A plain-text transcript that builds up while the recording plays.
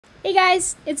Hey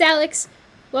guys, it's Alex.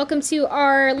 Welcome to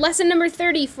our lesson number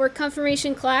 30 for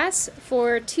confirmation class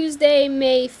for Tuesday,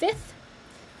 May 5th,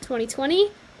 2020.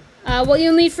 What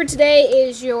you'll need for today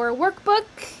is your workbook,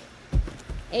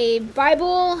 a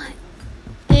Bible,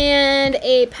 and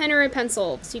a pen or a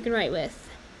pencil so you can write with.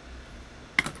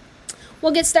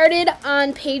 We'll get started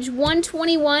on page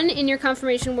 121 in your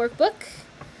confirmation workbook.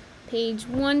 Page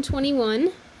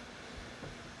 121.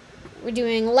 We're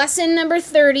doing lesson number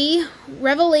 30,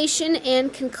 Revelation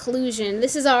and Conclusion.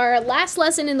 This is our last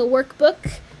lesson in the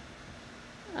workbook.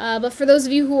 But for those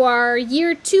of you who are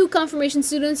year 2 confirmation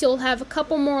students, you'll have a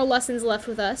couple more lessons left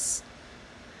with us.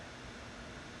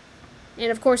 And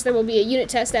of course there will be a unit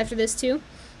test after this too,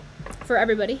 for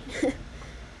everybody.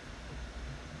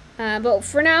 But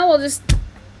for now, we'll just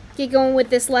get going with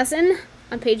this lesson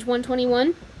on page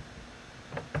 121.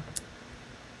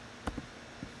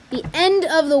 The end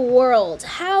of the world.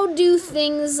 How do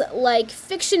things like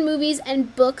fiction movies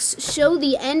and books show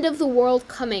the end of the world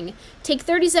coming? Take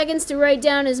 30 seconds to write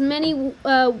down as many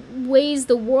ways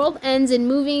the world ends in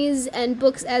movies and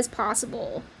books as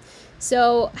possible.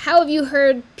 So, how have you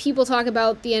heard people talk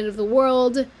about the end of the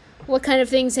world? What kind of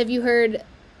things have you heard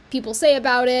people say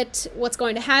about it? What's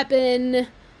going to happen?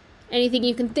 Anything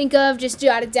you can think of, just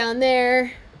jot it down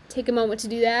there. Take a moment to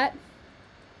do that.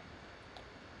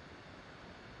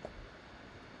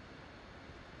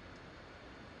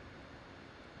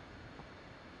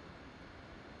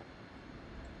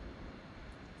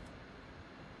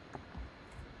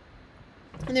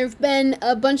 And there have been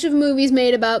a bunch of movies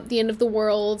made about the end of the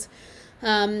world,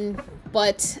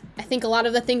 but I think a lot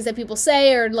of the things that people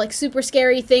say are like super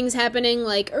scary things happening,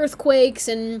 like earthquakes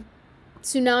and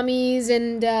tsunamis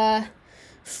and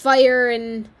fire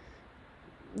and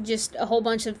just a whole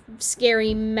bunch of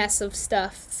scary mess of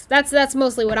stuff. That's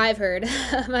mostly what I've heard.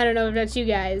 I don't know if that's you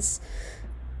guys.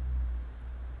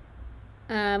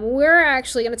 We're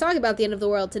actually going to talk about the end of the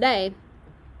world today,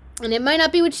 and it might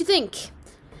not be what you think.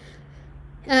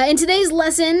 In today's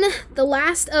lesson, the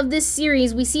last of this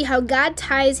series, we see how God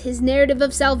ties his narrative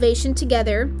of salvation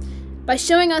together by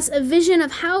showing us a vision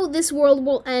of how this world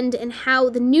will end and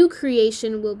how the new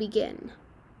creation will begin.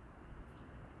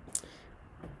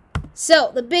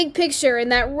 So, the big picture in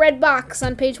that red box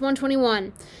on page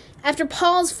 121. After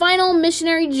Paul's final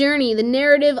missionary journey, the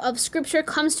narrative of Scripture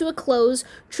comes to a close.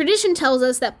 Tradition tells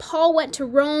us that Paul went to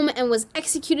Rome and was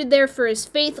executed there for his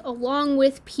faith along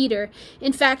with Peter.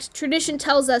 In fact, tradition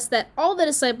tells us that all the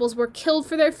disciples were killed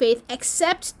for their faith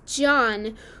except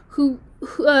John, to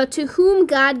whom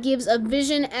God gives a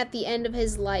vision at the end of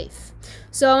his life.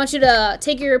 So I want you to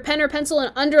take your pen or pencil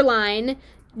and underline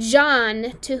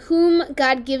John, to whom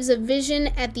God gives a vision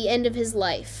at the end of his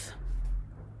life.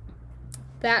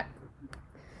 That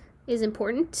is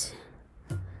important.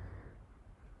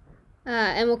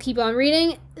 And we'll keep on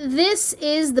reading. This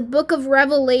is the book of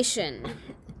Revelation.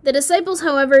 The disciples,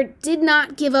 however, did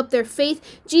not give up their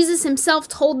faith. Jesus himself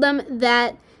told them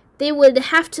that they would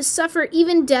have to suffer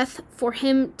even death for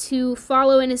him to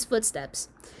follow in his footsteps.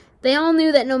 They all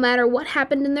knew that no matter what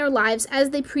happened in their lives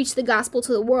as they preached the gospel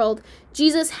to the world,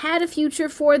 Jesus had a future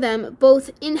for them,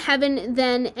 both in heaven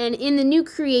then and in the new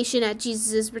creation at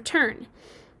Jesus' return.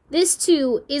 This,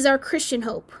 too, is our Christian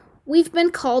hope. We've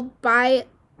been called by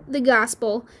the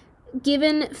gospel,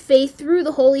 given faith through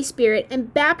the Holy Spirit,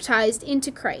 and baptized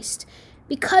into Christ.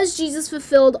 Because Jesus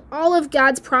fulfilled all of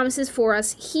God's promises for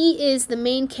us, he is the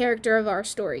main character of our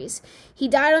stories. He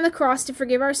died on the cross to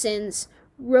forgive our sins,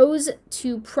 rose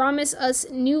to promise us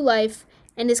new life,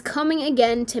 and is coming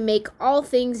again to make all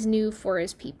things new for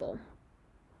his people.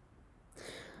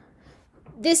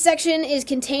 This section is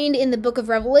contained in the book of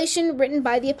Revelation, written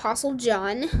by the Apostle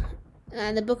John.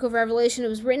 The book of Revelation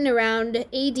was written around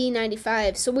AD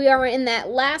 95, so we are in that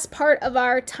last part of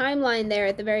our timeline there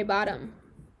at the very bottom.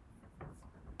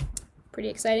 Pretty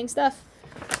exciting stuff.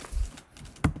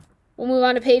 We'll move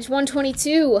on to page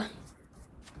 122.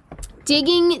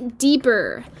 Digging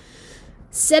deeper.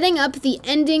 Setting up the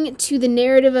ending to the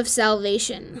narrative of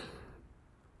salvation.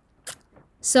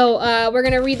 So we're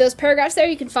going to read those paragraphs there.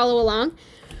 You can follow along.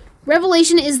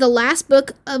 Revelation is the last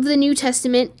book of the New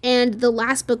Testament and the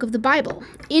last book of the Bible.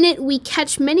 In it, we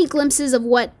catch many glimpses of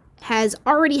what has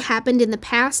already happened in the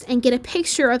past and get a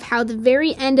picture of how the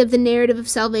very end of the narrative of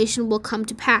salvation will come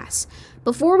to pass.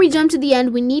 Before we jump to the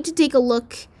end, we need to take a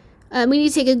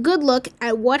good look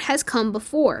at what has come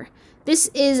before.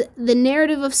 This is the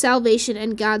narrative of salvation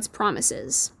and God's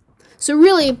promises. So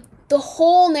really, the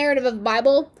whole narrative of the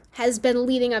Bible has been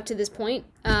leading up to this point.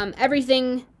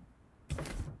 Everything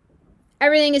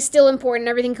is still important.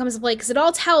 Everything comes to play because it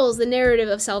all tells the narrative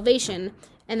of salvation,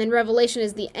 and then Revelation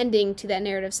is the ending to that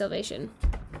narrative of salvation.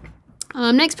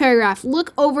 Next paragraph.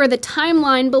 Look over the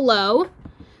timeline below.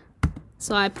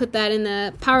 So I put that in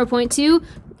the PowerPoint too.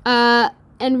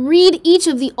 And read each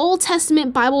of the Old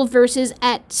Testament Bible verses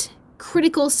at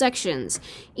critical sections.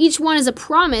 Each one is a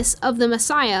promise of the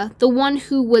Messiah, the one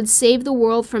who would save the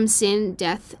world from sin,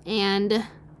 death, and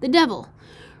the devil.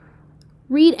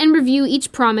 Read and review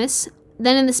each promise.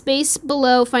 Then in the space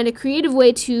below, find a creative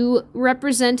way to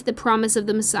represent the promise of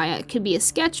the Messiah. It could be a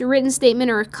sketch, a written statement,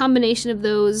 or a combination of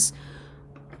those.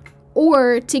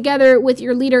 Or, together with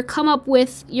your leader, come up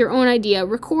with your own idea.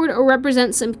 Record or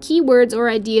represent some key words or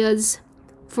ideas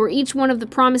for each one of the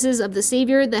promises of the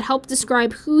Savior that help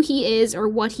describe who he is or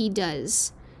what he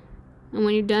does. And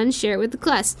when you're done, share it with the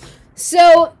class.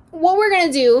 So, what we're going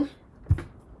to do,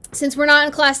 since we're not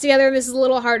in class together, this is a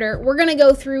little harder. We're going to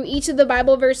go through each of the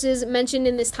Bible verses mentioned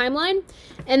in this timeline,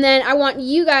 and then I want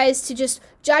you guys to just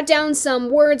jot down some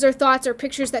words or thoughts or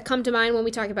pictures that come to mind when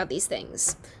we talk about these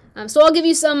things. So I'll give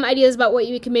you some ideas about what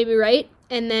you can maybe write,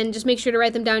 and then just make sure to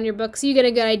write them down in your book so you get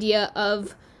a good idea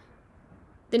of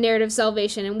the narrative of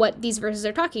salvation and what these verses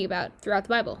are talking about throughout the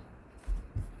Bible.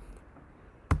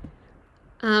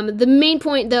 The main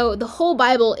point, though, the whole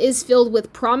Bible is filled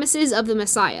with promises of the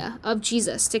Messiah, of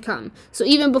Jesus to come. So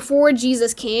even before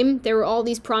Jesus came, there were all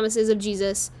these promises of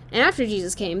Jesus. And after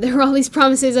Jesus came, there were all these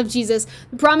promises of Jesus.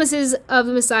 The promises of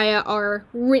the Messiah are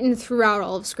written throughout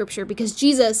all of Scripture because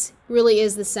Jesus really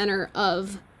is the center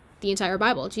of the entire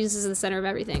Bible. Jesus is the center of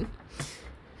everything.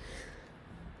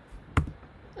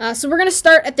 So we're going to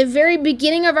start at the very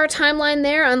beginning of our timeline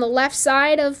there on the left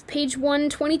side of page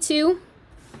 122.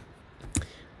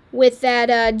 With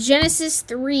that Genesis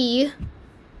 3,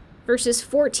 verses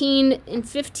 14 and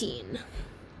 15.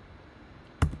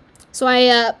 So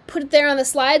I put it there on the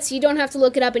slide so you don't have to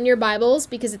look it up in your Bibles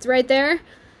because it's right there.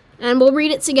 And we'll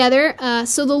read it together.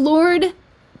 So the Lord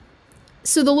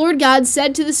God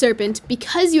said to the serpent,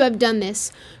 "Because you have done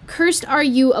this, cursed are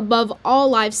you above all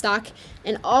livestock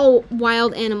and all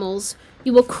wild animals.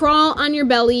 You will crawl on your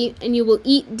belly and you will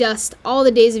eat dust all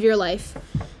the days of your life.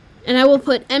 And I will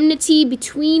put enmity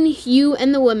between you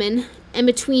and the woman, and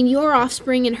between your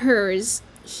offspring and hers.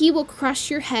 He will crush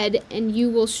your head, and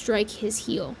you will strike his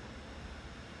heel."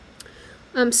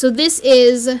 So this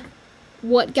is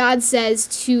what God says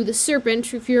to the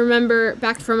serpent. If you remember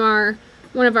back from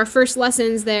one of our first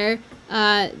lessons there,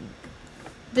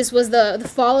 this was the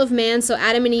fall of man. So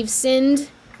Adam and Eve sinned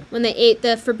when they ate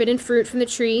the forbidden fruit from the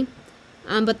tree.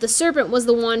 But the serpent was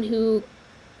the one who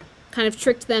kind of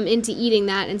tricked them into eating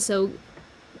that, and so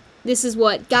this is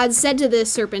what God said to the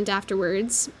serpent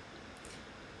afterwards.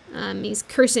 He's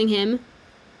cursing him.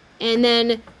 And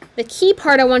then the key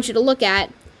part I want you to look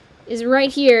at is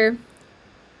right here.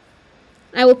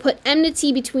 I will put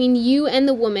enmity between you and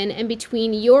the woman, and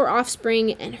between your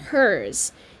offspring and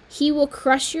hers. He will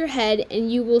crush your head, and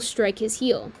you will strike his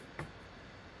heel.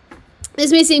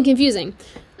 This may seem confusing.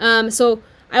 So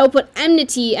I will put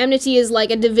enmity. Enmity is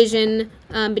like a division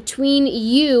between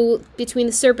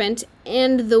the serpent,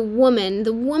 and the woman.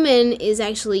 The woman is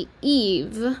actually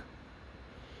Eve.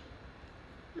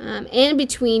 And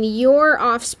between your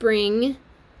offspring,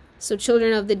 so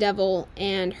children of the devil,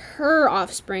 and her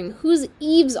offspring. Who's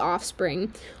Eve's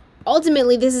offspring?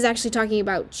 Ultimately, this is actually talking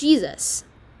about Jesus.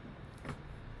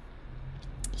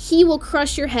 He will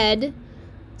crush your head,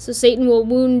 so Satan will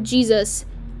wound Jesus,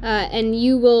 and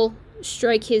you will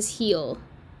strike his heel.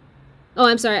 Oh,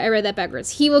 I'm sorry, I read that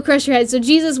backwards. He will crush your head. So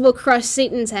Jesus will crush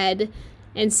Satan's head,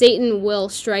 and Satan will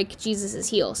strike Jesus'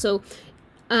 heel. So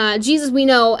Jesus, we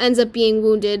know, ends up being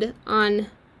wounded on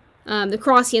the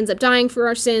cross. He ends up dying for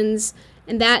our sins,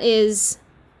 and that is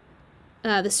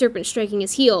the serpent striking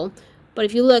his heel. But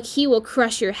if you look, he will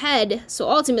crush your head. So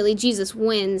ultimately, Jesus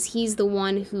wins. He's the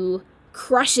one who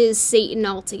crushes Satan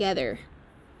altogether.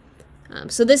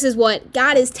 So this is what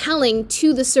God is telling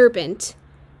to the serpent.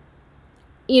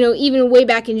 You know, even way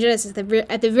back in Genesis,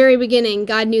 at the very beginning,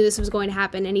 God knew this was going to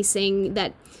happen, and he's saying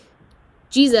that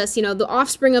Jesus, you know, the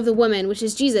offspring of the woman, which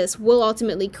is Jesus, will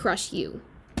ultimately crush you.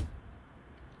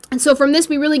 And so from this,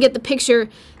 we really get the picture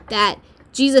that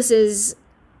Jesus is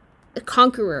a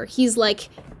conqueror. He's like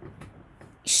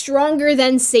stronger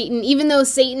than Satan. Even though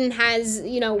Satan has,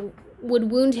 you know, would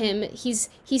wound him, he's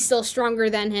still stronger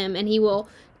than him, and he will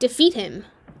defeat him.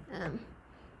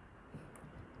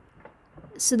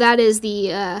 So that is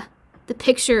the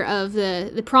picture of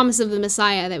the promise of the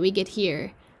Messiah that we get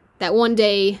here. That one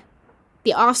day,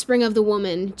 the offspring of the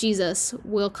woman, Jesus,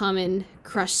 will come and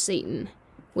crush Satan,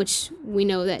 which we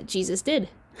know that Jesus did.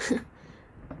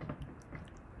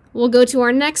 We'll go to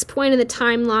our next point in the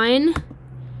timeline,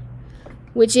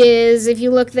 which is, if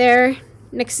you look there,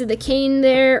 next to the Cain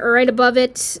there, or right above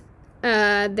it,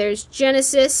 there's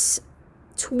Genesis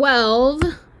 12,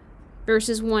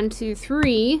 verses 1 through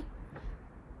 3.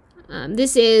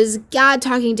 This is God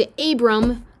talking to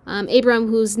Abram,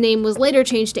 whose name was later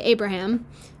changed to Abraham.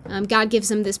 God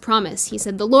gives him this promise. He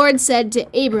said, "The Lord said to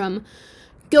Abram,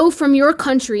 'Go from your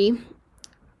country,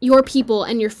 your people,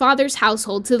 and your father's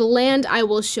household to the land I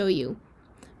will show you.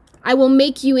 I will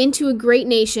make you into a great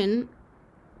nation,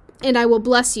 and I will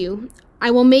bless you.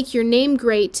 I will make your name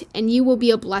great, and you will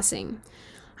be a blessing.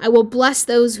 I will bless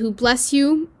those who bless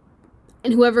you,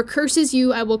 and whoever curses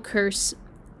you I will curse,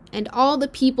 and all the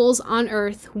peoples on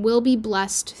earth will be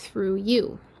blessed through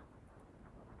you.'"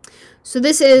 So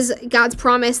this is God's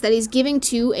promise that he's giving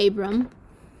to Abram.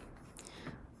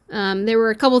 There were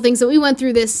a couple things that we went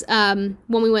through this when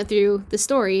we went through the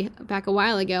story back a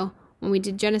while ago when we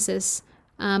did Genesis.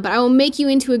 But I will make you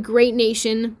into a great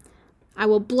nation. I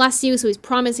will bless you. So he's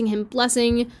promising him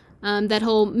blessing, that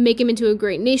he'll make him into a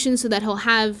great nation so that he'll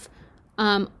have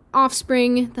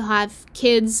offspring, they'll have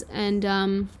kids, and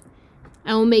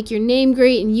I will make your name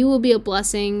great and you will be a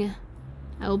blessing.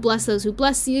 I will bless those who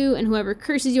bless you, and whoever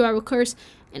curses you I will curse,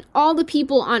 and all the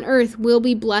people on earth will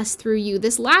be blessed through you.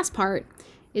 This last part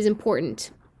is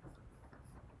important,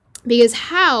 because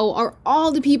how are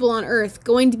all the people on earth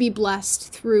going to be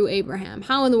blessed through Abraham?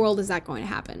 How in the world is that going to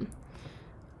happen?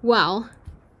 Well,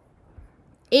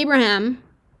 Abraham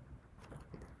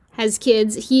has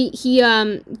kids.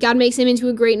 God makes him into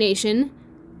a great nation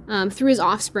through his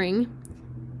offspring.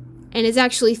 And it's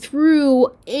actually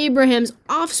through Abraham's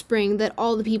offspring that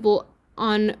all the people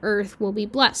on earth will be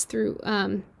blessed through.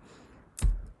 And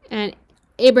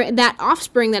that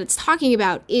offspring that it's talking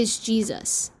about is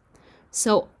Jesus.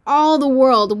 So all the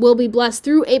world will be blessed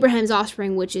through Abraham's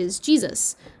offspring, which is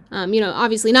Jesus.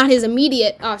 Obviously not his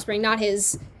immediate offspring, not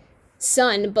his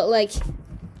son, but like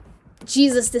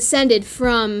Jesus descended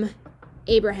from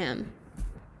Abraham.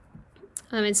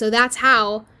 And so that's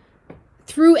how,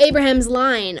 through Abraham's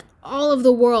line, all of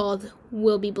the world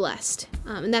will be blessed.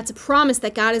 And that's a promise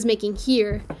that God is making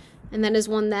here, and that is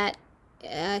one that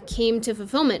came to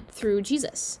fulfillment through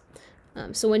Jesus.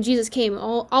 So when Jesus came,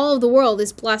 all of the world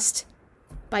is blessed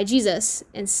by Jesus,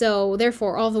 and so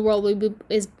therefore all of the world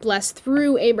is blessed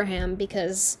through Abraham,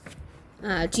 because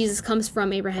Jesus comes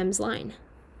from Abraham's line.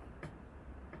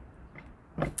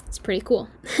 It's pretty cool.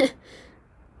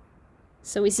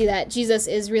 So we see that Jesus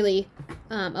is really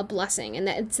a blessing, and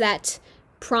that it's that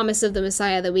promise of the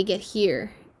Messiah that we get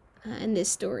here in this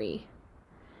story.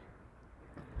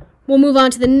 We'll move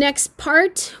on to the next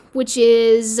part, which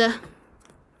is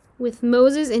with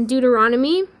Moses in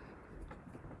Deuteronomy.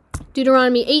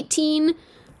 Deuteronomy 18,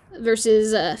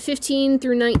 verses 15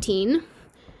 through 19.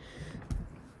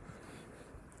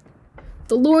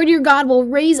 "The Lord your God will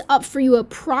raise up for you a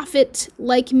prophet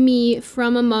like me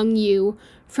from among you,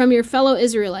 from your fellow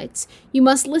Israelites. You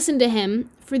must listen to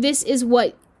him, for this is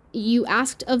what you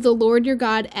asked of the Lord your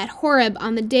God at Horeb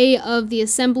on the day of the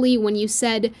assembly, when you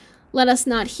said, 'Let us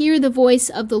not hear the voice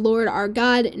of the Lord our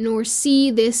God, nor see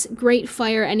this great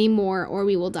fire any more, or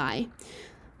we will die.'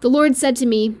 The Lord said to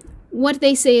me, 'What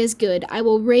they say is good. I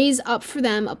will raise up for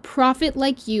them a prophet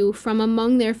like you from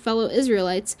among their fellow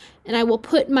Israelites, and I will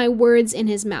put my words in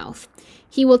his mouth.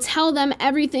 He will tell them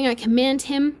everything I command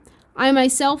him. I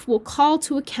myself will call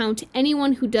to account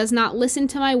anyone who does not listen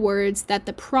to my words that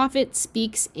the prophet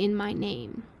speaks in my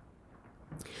name.'"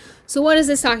 So what is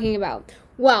this talking about?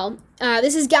 Well,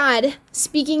 this is God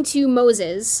speaking to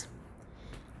Moses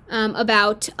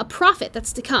about a prophet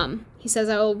that's to come. He says,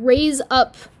 "I will raise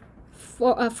up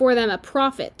for them a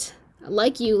prophet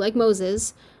like you, like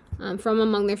Moses, from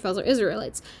among their fellow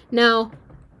Israelites." Now,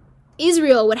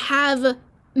 Israel would have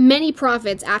many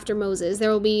prophets after Moses.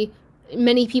 There will be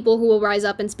many people who will rise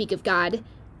up and speak of God.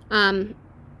 And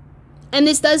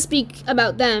this does speak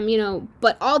about them,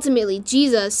 but ultimately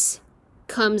Jesus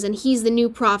comes and he's the new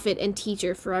prophet and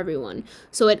teacher for everyone.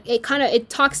 So it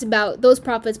talks about those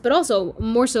prophets, but also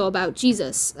more so about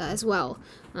Jesus as well.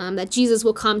 That Jesus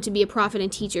will come to be a prophet and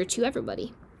teacher to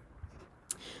everybody.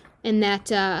 And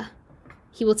that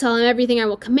he will tell him everything I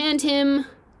will command him.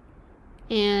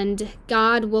 And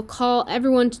God will call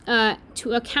everyone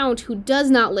to account who does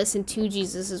not listen to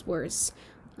Jesus' words.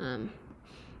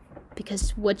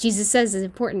 Because what Jesus says is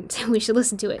important. We should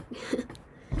listen to it.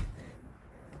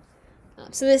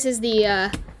 So this is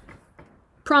the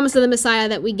promise of the Messiah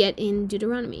that we get in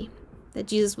Deuteronomy. That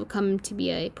Jesus will come to be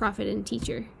a prophet and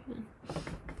teacher.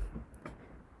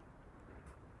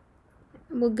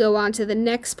 We'll go on to the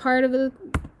next part of the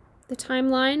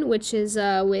timeline, which is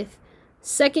with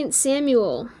 2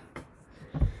 Samuel,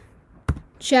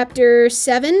 chapter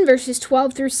 7, verses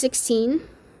 12 through 16.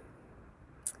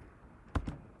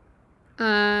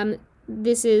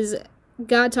 This is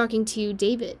God talking to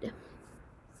David.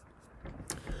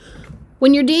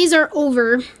 When your days are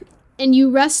over and you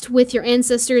rest with your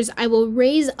ancestors, I will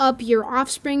raise up your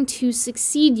offspring to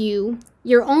succeed you,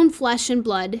 your own flesh and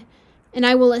blood, and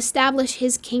I will establish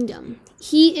his kingdom.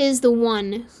 He is the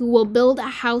one who will build a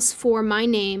house for my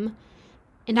name,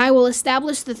 and I will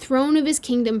establish the throne of his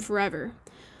kingdom forever.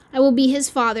 I will be his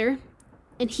father,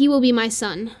 and he will be my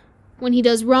son. When he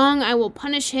does wrong, I will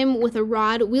punish him with a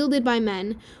rod wielded by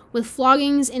men, with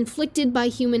floggings inflicted by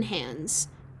human hands.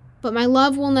 But my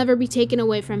love will never be taken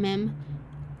away from him,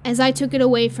 as I took it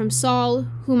away from Saul,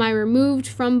 whom I removed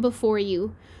from before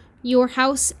you. Your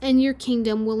house and your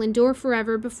kingdom will endure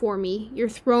forever before me. Your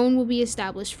throne will be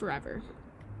established forever.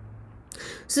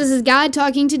 So this is God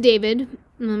talking to David,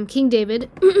 King David,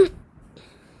 and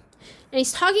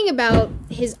he's talking about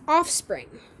his offspring.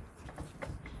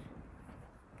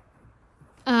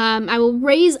 I will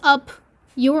raise up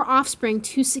your offspring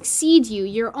to succeed you,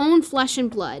 your own flesh and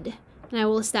blood, and I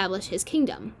will establish his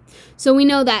kingdom. So we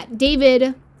know that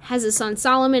David has a son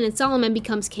Solomon, and Solomon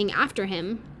becomes king after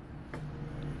him.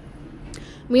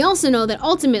 We also know that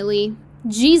ultimately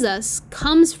Jesus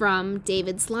comes from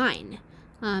David's line.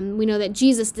 We know that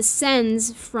Jesus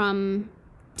descends from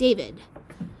David.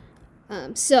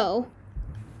 So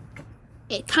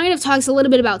it kind of talks a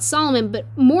little bit about Solomon, but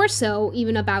more so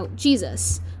even about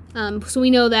Jesus. So we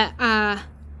know that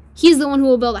he's the one who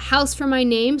will build a house for my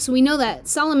name. So we know that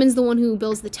Solomon's the one who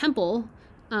builds the temple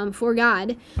for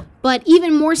God. But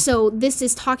even more so, this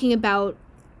is talking about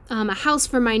a house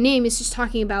for my name is just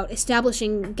talking about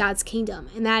establishing God's kingdom.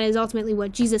 And that is ultimately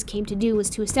what Jesus came to do, was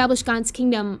to establish God's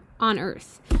kingdom on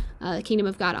earth, the kingdom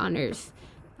of God on earth.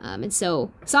 And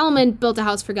so Solomon built a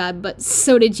house for God, but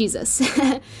so did Jesus.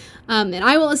 And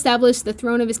I will establish the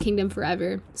throne of his kingdom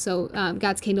forever. So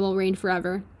God's kingdom will reign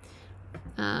forever.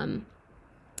 And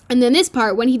then this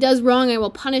part, when he does wrong, I will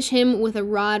punish him with a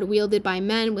rod wielded by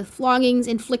men, with floggings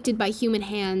inflicted by human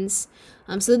hands.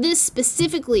 So this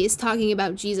specifically is talking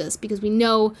about Jesus, because we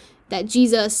know that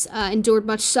Jesus endured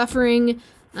much suffering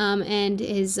and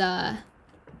his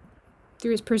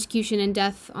through his persecution and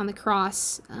death on the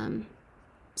cross.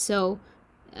 So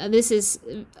this is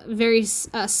a very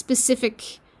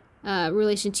specific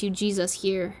relation to Jesus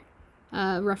here,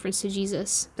 reference to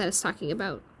Jesus that it's talking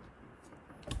about.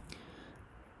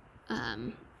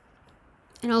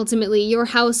 And ultimately, your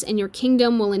house and your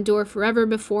kingdom will endure forever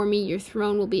before me. Your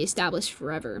throne will be established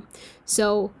forever.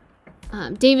 So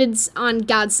David's on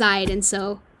God's side, and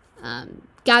so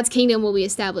God's kingdom will be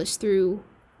established through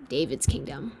David's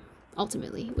kingdom,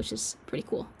 ultimately, which is pretty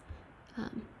cool.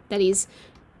 That he's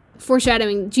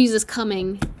foreshadowing Jesus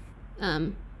coming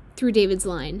through David's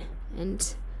line.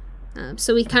 And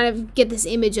so we kind of get this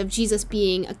image of Jesus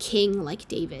being a king like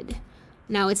David.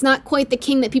 Now, it's not quite the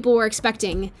king that people were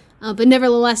expecting, but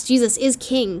nevertheless, Jesus is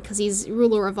king because he's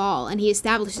ruler of all, and he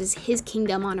establishes his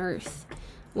kingdom on earth,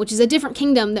 which is a different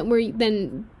kingdom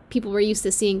than people were used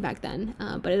to seeing back then,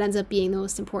 but it ends up being the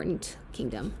most important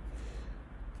kingdom.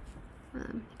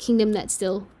 Kingdom that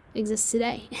still exists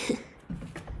today.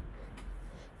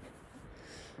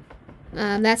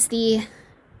 That's the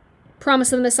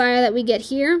promise of the Messiah that we get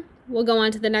here. We'll go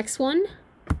on to the next one,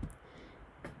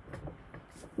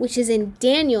 which is in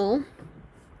Daniel.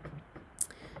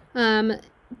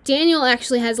 Daniel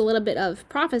actually has a little bit of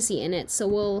prophecy in it, so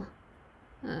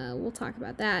we'll talk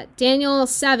about that. Daniel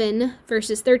 7,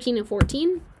 verses 13 and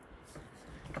 14.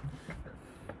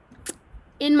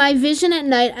 In my vision at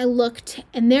night I looked,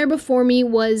 and there before me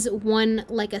was one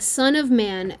like a son of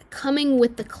man, coming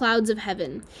with the clouds of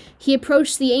heaven. He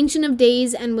approached the Ancient of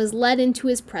Days and was led into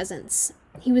his presence.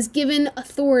 He was given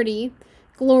authority,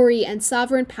 glory, and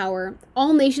sovereign power.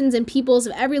 All nations and peoples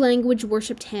of every language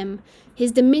worshipped him.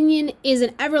 His dominion is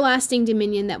an everlasting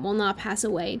dominion that will not pass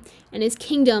away, and his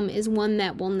kingdom is one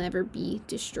that will never be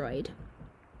destroyed.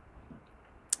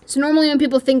 So normally when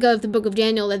people think of the book of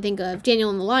Daniel, they think of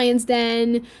Daniel in the lion's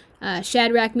den,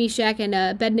 Shadrach, Meshach, and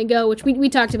Abednego, which we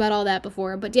talked about all that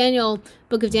before. But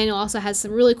book of Daniel also has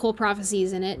some really cool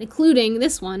prophecies in it, including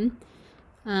this one,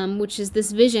 which is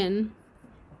this vision.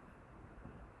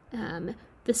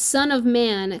 The Son of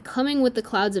Man coming with the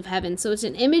clouds of heaven. So it's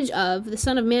an image of the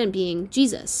Son of Man being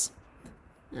Jesus.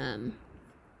 And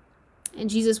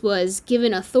Jesus was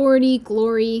given authority,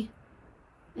 glory,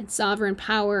 and sovereign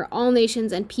power. All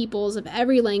nations and peoples of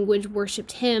every language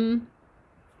worshipped him.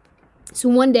 So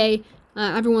one day,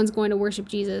 everyone's going to worship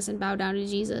Jesus and bow down to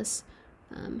Jesus.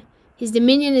 His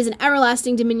dominion is an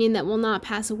everlasting dominion that will not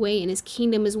pass away, and his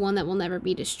kingdom is one that will never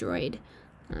be destroyed.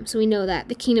 So we know that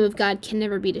the kingdom of God can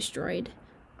never be destroyed.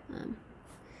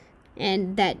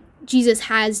 And that Jesus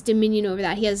has dominion over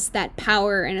that. He has that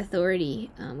power and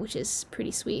authority, which is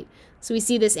pretty sweet. So we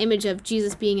see this image of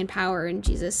Jesus being in power and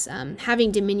Jesus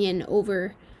having dominion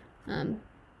over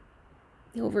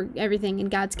everything in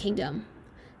God's kingdom.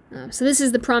 So this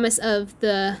is the promise of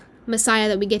the Messiah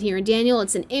that we get here in Daniel.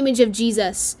 It's an image of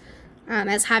Jesus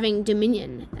as having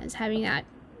dominion, as having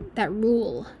that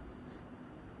rule.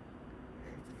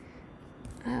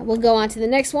 We'll go on to the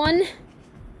next one.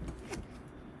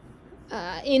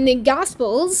 In the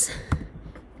Gospels,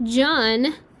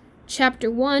 John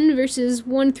chapter 1, verses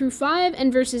 1 through 5,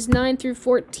 and verses 9 through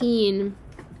 14.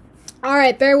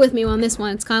 Alright, bear with me on this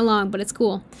one. It's kind of long, but it's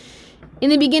cool. In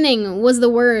the beginning was the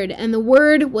Word, and the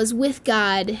Word was with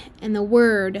God, and the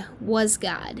Word was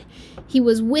God. He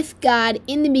was with God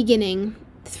in the beginning.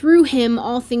 Through him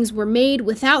all things were made.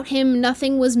 Without him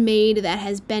nothing was made that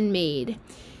has been made.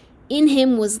 In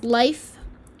him was life,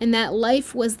 and that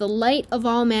life was the light of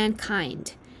all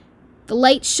mankind. The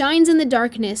light shines in the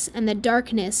darkness, and the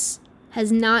darkness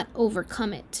has not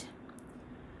overcome it.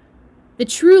 The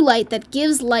true light that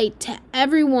gives light to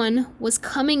everyone was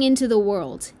coming into the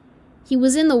world. He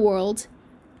was in the world,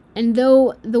 and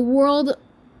though the world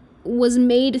was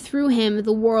made through him,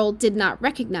 the world did not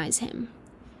recognize him.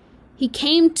 He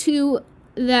came to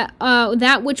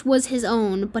that which was his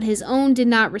own, but his own did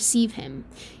not receive him.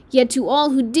 Yet to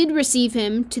all who did receive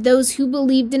him, to those who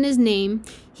believed in his name,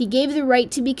 he gave the right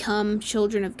to become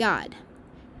children of God.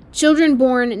 Children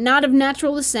born not of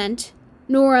natural descent,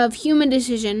 nor of human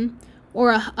decision, or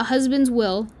a husband's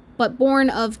will, but born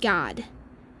of God.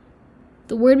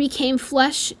 The Word became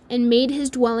flesh and made his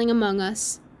dwelling among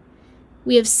us.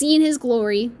 We have seen his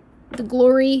glory, the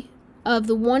glory of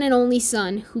the one and only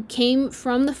Son, who came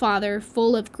from the Father,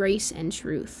 full of grace and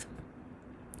truth.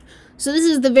 So this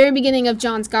is the very beginning of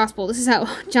John's Gospel. This is how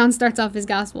John starts off his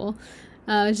Gospel,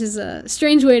 which is a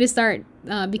strange way to start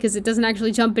because it doesn't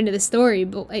actually jump into the story,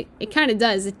 but it kind of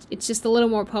does. It's just a little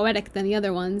more poetic than the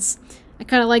other ones. I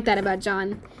kind of like that about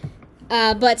John.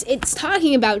 But it's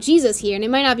talking about Jesus here, and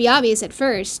it might not be obvious at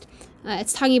first.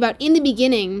 It's talking about in the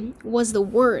beginning was the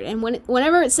Word, and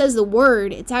whenever it says the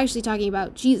Word, it's actually talking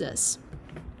about Jesus.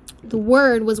 The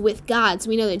Word was with God, so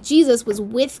we know that Jesus was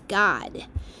with God,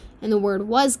 and the Word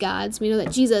was God, so we know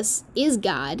that Jesus is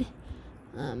God.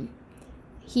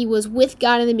 He was with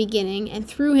God in the beginning, and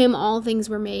through him all things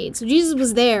were made. So Jesus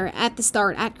was there at the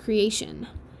start, at creation.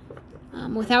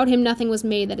 Without him nothing was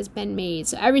made that has been made.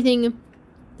 So everything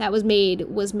that was made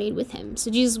with him. So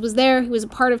Jesus was there, he was a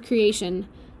part of creation.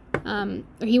 Or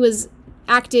he was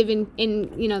active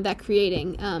in that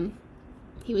creating.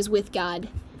 He was with God,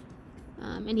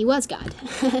 and he was God.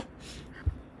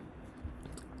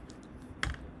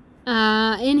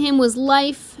 In him was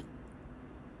life,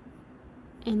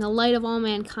 and the light of all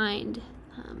mankind.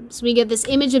 So we get this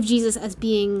image of Jesus as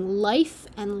being life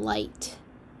and light.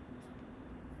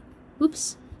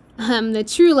 Oops. The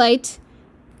true light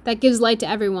that gives light to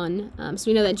everyone. So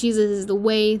we know that Jesus is the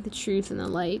way, the truth, and the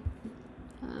light.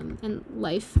 And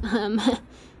life.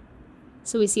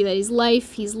 So we see that he's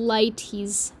life, he's light,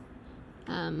 he's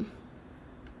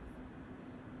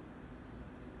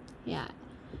yeah.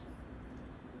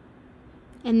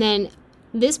 And then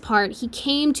this part, he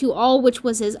came to all which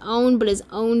was his own, but his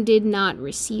own did not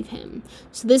receive him.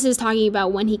 So this is talking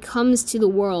about when he comes to the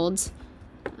world,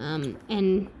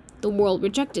 and the world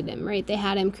rejected him, right? They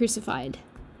had him crucified.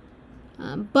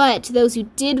 But to those who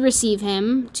did receive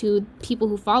him, to people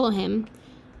who follow him,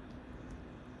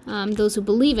 those who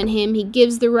believe in him, he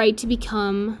gives the right to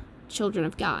become children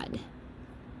of God,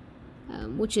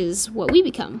 which is what we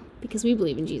become because we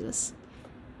believe in Jesus.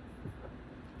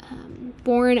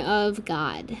 Born of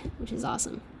God, which is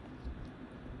awesome.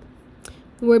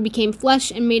 The Word became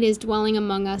flesh and made his dwelling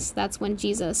among us. That's when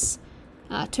Jesus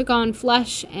took on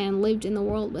flesh and lived in the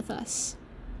world with us.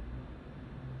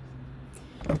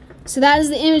 So that is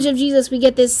the image of Jesus. We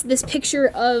get this picture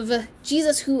of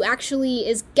Jesus who actually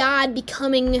is God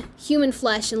becoming human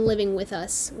flesh and living with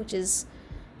us, which is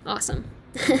awesome.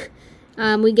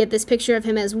 We get this picture of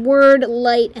him as Word,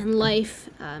 light, and life.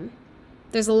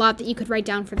 There's a lot that you could write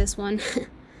down for this one.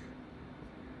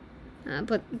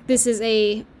 But this is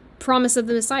a promise of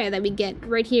the Messiah that we get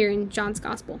right here in John's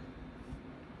Gospel.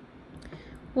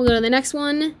 We'll go to the next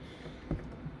one.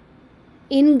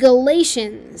 In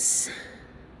Galatians,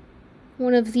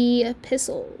 one of the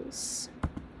epistles.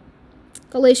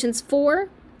 Galatians 4,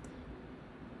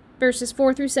 verses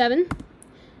 4 through 7.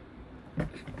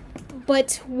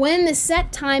 But when the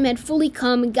set time had fully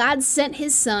come, God sent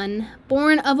his Son,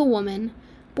 born of a woman,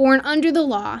 born under the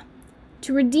law,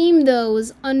 to redeem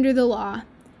those under the law,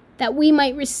 that we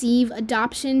might receive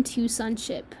adoption to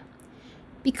sonship.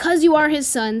 Because you are his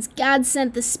sons, God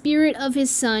sent the Spirit of his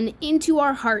Son into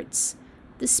our hearts,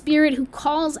 the Spirit who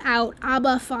calls out,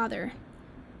 Abba, Father.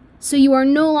 So you are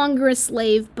no longer a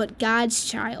slave, but God's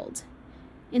child.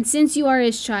 And since you are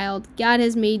his child, God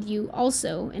has made you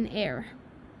also an heir.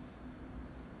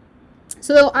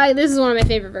 So this is one of my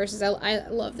favorite verses. I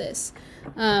love this.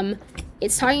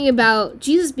 It's talking about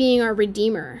Jesus being our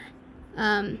Redeemer.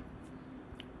 At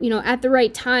the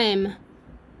right time,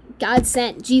 God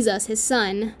sent Jesus, his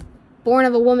son, born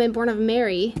of a woman, born of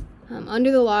Mary,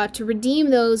 under the law, to redeem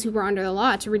those who were under the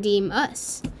law, to redeem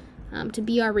us, to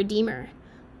be our Redeemer,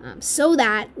 so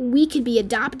that we could be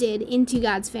adopted into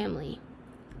God's family,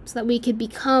 so that we could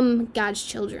become God's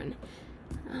children.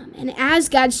 And as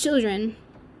God's children,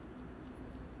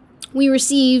 we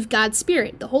receive God's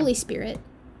Spirit, the Holy Spirit,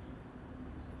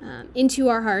 into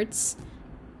our hearts.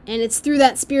 And it's through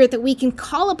that Spirit that we can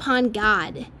call upon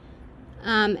God,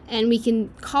 and we can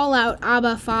call out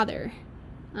Abba, Father,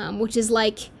 which is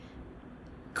like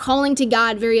calling to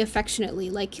God very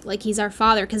affectionately, like he's our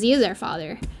Father, because he is our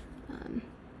Father.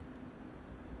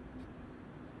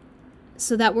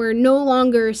 So that we're no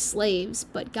longer slaves,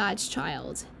 but God's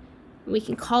child. We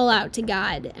can call out to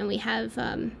God, and we have,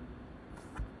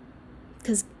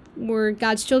 because we're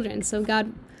God's children, so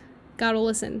God will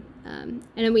listen. And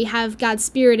then we have God's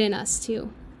Spirit in us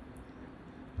too.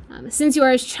 Since you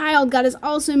are his child, God has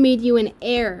also made you an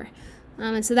heir.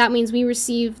 And so that means we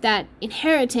receive that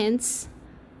inheritance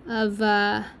of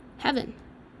heaven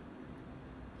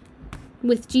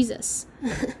with Jesus.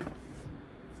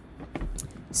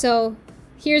 So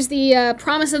here's the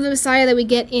promise of the Messiah that we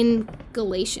get in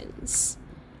Galatians.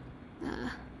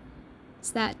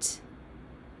 It's that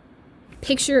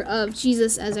picture of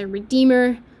Jesus as a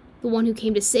Redeemer, the one who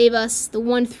came to save us, the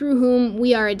one through whom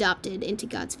we are adopted into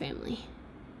God's family.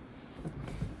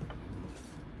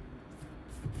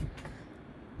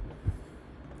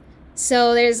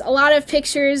 So there's a lot of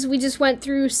pictures. We just went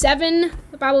through 7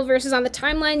 Bible verses on the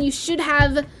timeline. You should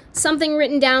have something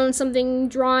written down, something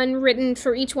written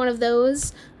for each one of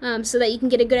those, so that you can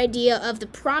get a good idea of the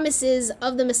promises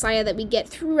of the Messiah that we get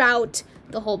throughout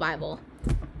the whole Bible.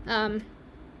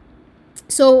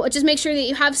 So just make sure that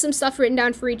you have some stuff written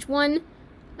down for each one.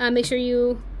 Make sure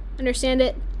you understand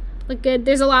it. Look good.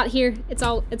 There's a lot here. It's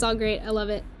all great. I love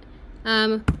it.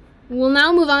 We'll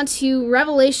now move on to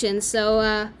Revelation.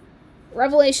 So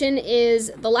Revelation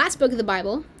is the last book of the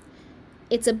Bible.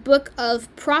 It's a book of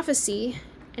prophecy,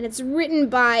 and it's written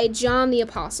by John the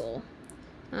Apostle.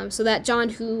 So that John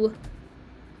who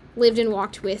lived and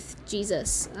walked with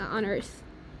Jesus on earth.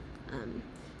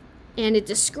 And it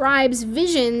describes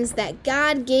visions that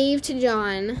God gave to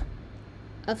John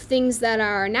of things that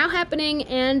are now happening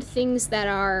and things that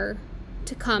are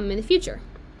to come in the future.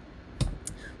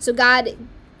 So God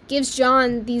gives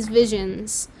John these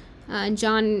visions, and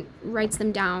John writes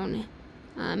them down,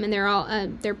 and they're all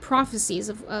they're prophecies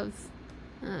of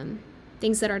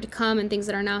things that are to come and things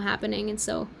that are now happening. And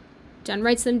so John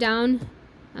writes them down,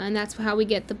 and that's how we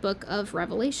get the book of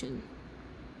Revelation.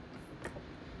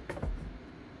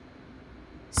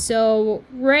 So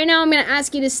right now I'm going to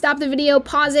ask you to stop the video,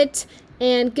 pause it,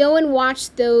 and go and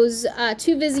watch those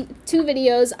two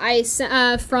videos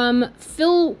from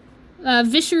Phil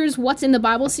Vischer's What's in the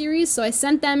Bible series. So I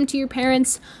sent them to your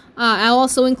parents. I'll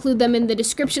also include them in the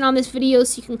description on this video,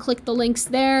 so you can click the links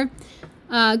there.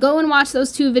 Go and watch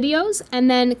those 2 videos, and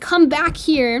then come back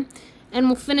here, and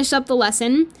we'll finish up the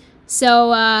lesson.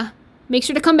 So make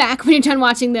sure to come back when you're done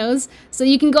watching those. So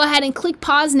you can go ahead and click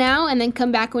pause now, and then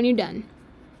come back when you're done.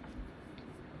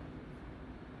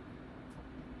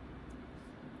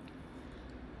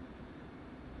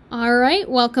 Alright,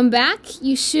 welcome back.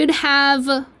 You should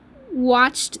have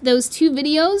watched those 2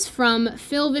 videos from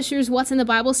Phil Vischer's What's in the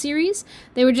Bible series.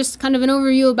 They were just kind of an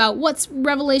overview about what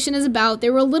Revelation is about. They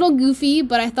were a little goofy,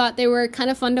 but I thought they were kind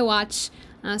of fun to watch,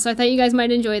 so I thought you guys might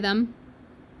enjoy them.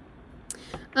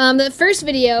 The first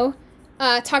video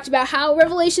talked about how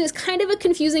Revelation is kind of a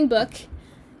confusing book,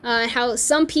 how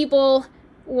some people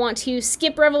want to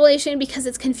skip Revelation because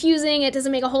it's confusing, it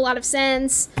doesn't make a whole lot of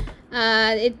sense.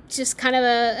 It's just kind of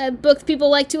a book people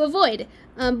like to avoid,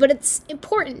 but it's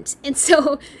important, and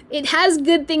so it has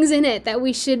good things in it that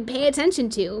we should pay attention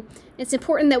to. It's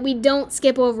important that we don't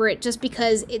skip over it just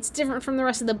because it's different from the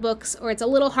rest of the books, or it's a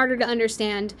little harder to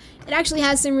understand. It actually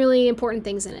has some really important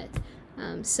things in it.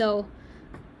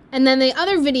 And then the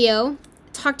other video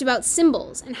talked about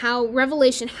symbols and how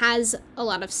Revelation has a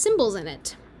lot of symbols in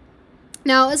it.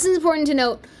 Now, this is important to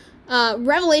note.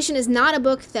 Revelation is not a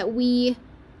book that we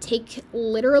take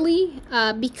literally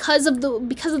because of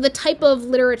the type of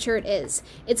literature it is.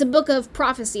 It's a book of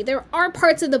prophecy. There are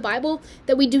parts of the Bible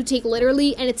that we do take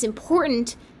literally, and it's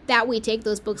important that we take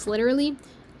those books literally,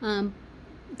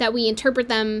 that we interpret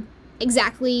them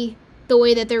exactly the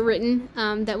way that they're written,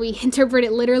 that we interpret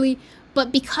it literally.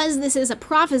 But because this is a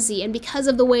prophecy, and because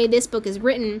of the way this book is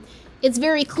written, it's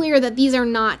very clear that these are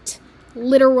not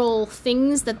literal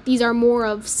things, that these are more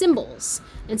of symbols.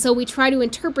 And so we try to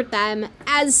interpret them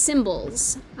as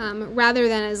symbols rather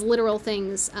than as literal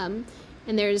things. And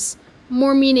there's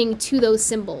more meaning to those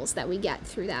symbols that we get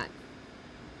through that.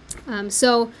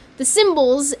 So the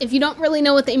symbols, if you don't really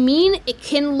know what they mean, it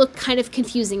can look kind of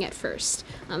confusing at first.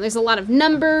 There's a lot of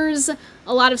numbers,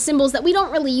 a lot of symbols that we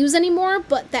don't really use anymore,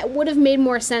 but that would have made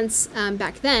more sense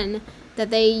back then,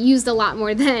 that they used a lot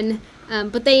more then.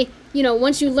 But they,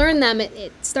 once you learn them,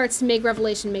 it starts to make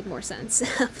Revelation make more sense.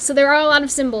 So there are a lot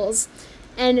of symbols.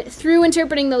 And through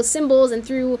interpreting those symbols and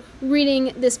through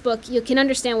reading this book, you can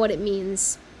understand what it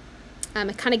means.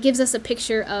 It kind of gives us a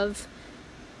picture of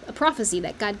a prophecy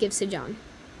that God gives to John.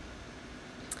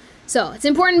 So it's an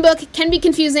important book. It can be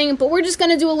confusing, but we're just going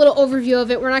to do a little overview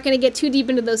of it. We're not going to get too deep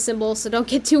into those symbols, so don't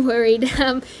get too worried.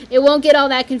 It won't get all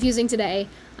that confusing today.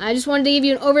 I just wanted to give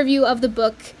you an overview of the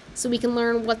book so we can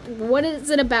learn what is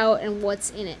it about and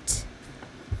what's in it.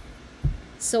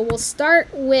 So we'll start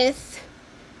with,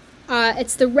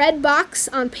 it's the red box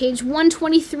on page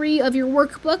 123 of your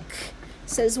workbook. It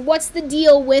says, what's the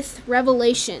deal with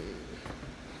Revelation?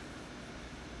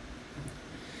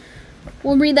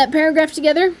 We'll read that paragraph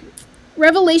together.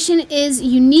 Revelation is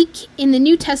unique in the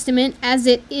New Testament as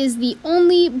it is the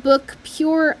only book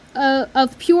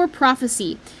of pure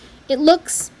prophecy. It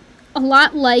looks a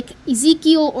lot like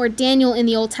Ezekiel or Daniel in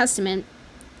the Old Testament,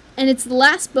 and it's the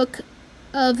last book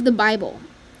of the Bible.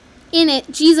 In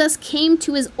it, Jesus came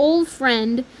to his old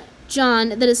friend, John,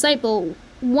 the disciple,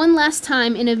 one last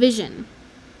time in a vision.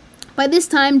 By this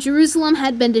time, Jerusalem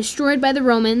had been destroyed by the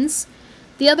Romans.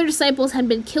 The other disciples had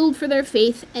been killed for their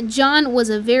faith, and John was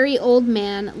a very old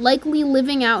man, likely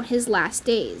living out his last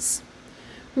days.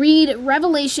 Read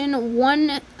Revelation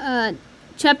 1,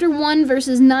 chapter 1,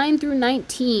 verses 9 through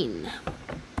 19.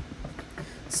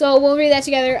 So we'll read that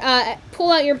together.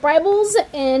 Pull out your Bibles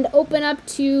and open up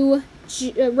to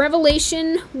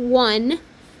Revelation 1.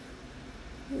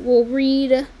 We'll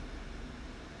read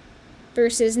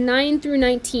verses 9 through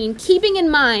 19, keeping in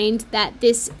mind that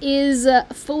this is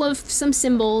full of some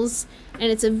symbols, and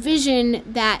it's a vision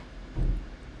that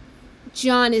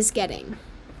John is getting,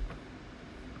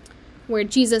 where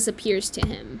Jesus appears to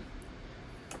him.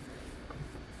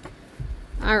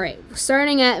 Alright,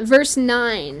 starting at verse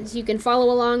 9, so you can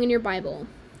follow along in your Bible.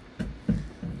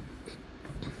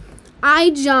 I,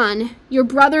 John, your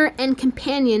brother and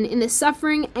companion in the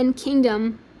suffering and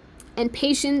kingdom and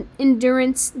patient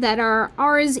endurance that are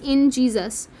ours in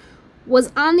Jesus,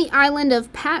 was on the island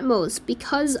of Patmos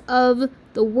because of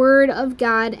the word of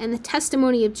God and the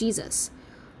testimony of Jesus.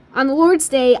 On the Lord's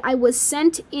day I was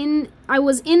in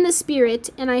the Spirit,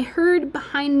 and I heard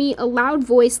behind me a loud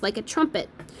voice like a trumpet,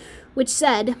 which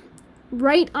said,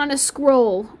 write on a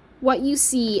scroll what you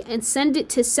see and send it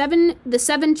to the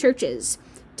seven churches,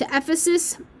 to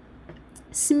Ephesus,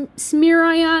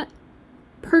 Smyrna,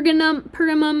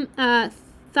 Pergamum,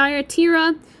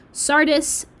 Thyatira,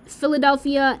 Sardis,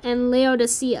 Philadelphia, and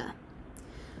Laodicea.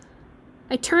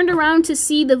 I turned around to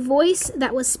see the voice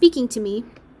that was speaking to me,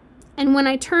 and when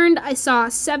I turned, I saw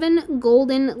 7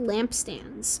 golden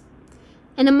lampstands.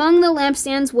 And among the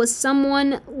lampstands was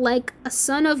someone like a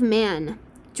son of man,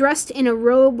 dressed in a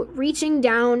robe reaching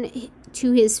down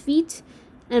to his feet,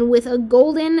 and with a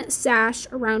golden sash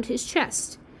around his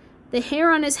chest. The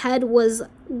hair on his head was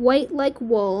white like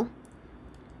wool,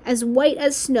 as white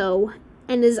as snow,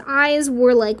 and his eyes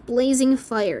were like blazing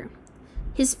fire.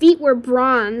 His feet were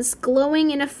bronze,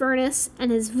 glowing in a furnace, and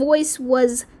his voice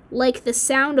was like the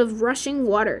sound of rushing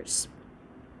waters.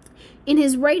 In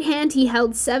his right hand he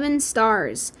held 7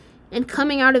 stars, and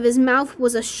coming out of his mouth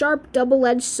was a sharp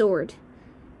double-edged sword.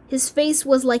 His face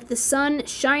was like the sun,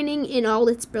 shining in all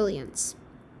its brilliance.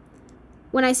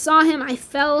 When I saw him, I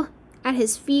fell at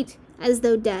his feet as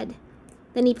though dead.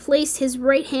 Then he placed his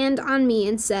right hand on me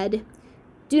and said,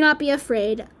 do not be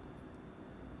afraid.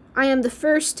 I am the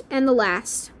first and the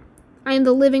last. I am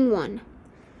the living one.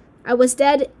 I was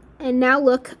dead, and now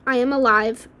look, I am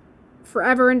alive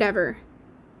forever and ever,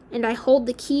 and I hold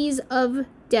the keys of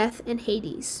death and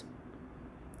Hades.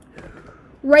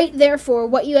 Write therefore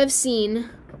what you have seen,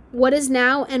 what is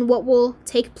now, and what will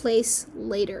take place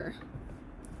later.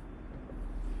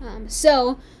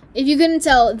 So, if you couldn't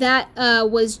tell, that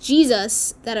was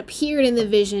Jesus that appeared in the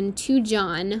vision to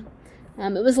John.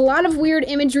 It was a lot of weird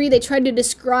imagery. They tried to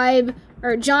describe,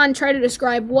 or John tried to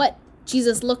describe what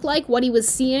Jesus looked like, what he was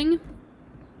seeing.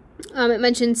 It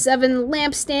mentioned 7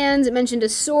 lampstands. It mentioned a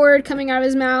sword coming out of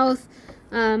his mouth.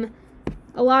 A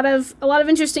lot of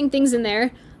interesting things in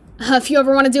there. If you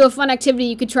ever want to do a fun activity,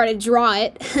 you could try to draw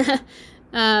it.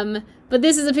 But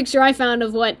this is a picture I found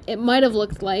of what it might have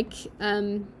looked like.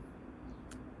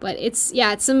 But it's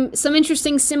some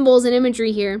interesting symbols and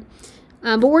imagery here.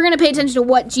 But we're going to pay attention to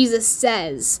what Jesus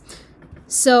says.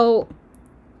 So,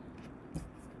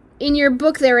 in your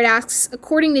book there it asks,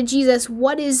 according to Jesus,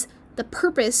 what is the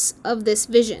purpose of this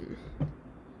vision?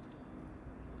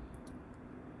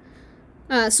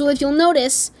 So if you'll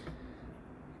notice,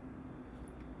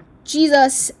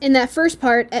 Jesus, in that first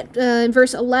part, in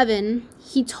verse 11,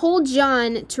 he told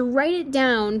John to write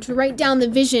down the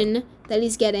vision that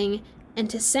he's getting, and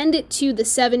to send it to the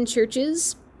 7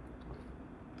 churches.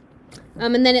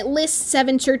 And then it lists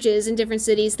 7 churches in different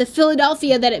cities. The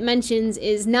Philadelphia that it mentions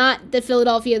is not the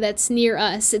Philadelphia that's near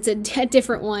us. It's a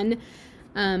different one.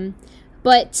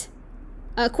 But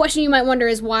a question you might wonder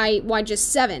is why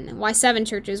just 7? Why 7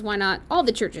 churches? Why not all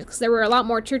the churches? Because there were a lot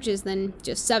more churches than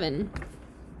just 7.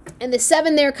 And the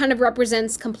 7 there kind of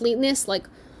represents completeness, like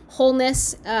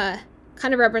wholeness,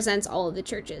 kind of represents all of the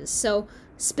churches. So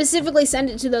specifically send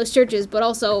it to those churches, but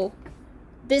also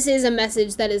this is a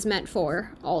message that is meant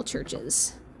for all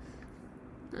churches.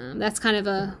 That's kind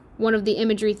of one of the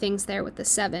imagery things there with the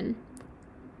 7.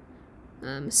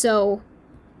 It's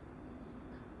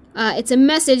a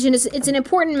message, and it's an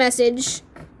important message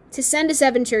to send to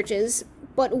 7 churches,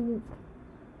 but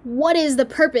what is the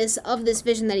purpose of this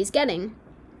vision that he's getting?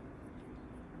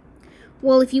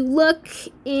 Well, if you look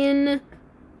in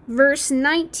verse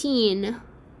 19,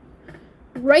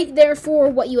 write therefore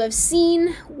what you have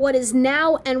seen, what is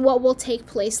now, and what will take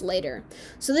place later.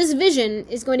 So this vision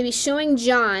is going to be showing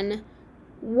John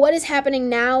what is happening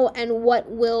now and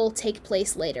what will take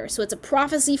place later. So it's a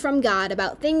prophecy from God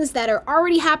about things that are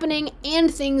already happening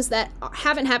and things that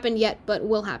haven't happened yet but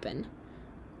will happen.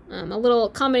 A little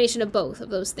combination of both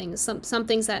of those things. Some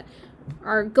things that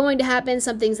are going to happen,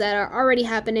 some things that are already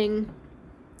happening.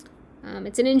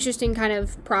 It's an interesting kind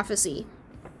of prophecy.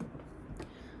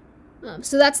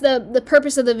 So that's the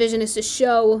purpose of the vision, is to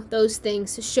show those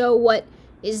things, to show what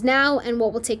is now and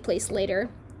what will take place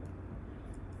later.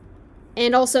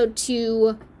 And also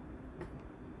to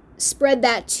spread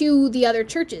that to the other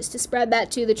churches, to spread that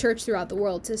to the church throughout the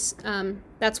world.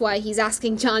 That's why he's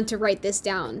asking John to write this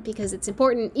down, because it's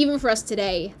important even for us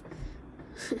today.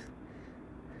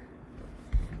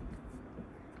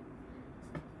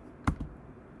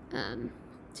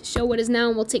 To show what is now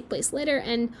and will take place later,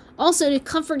 and also to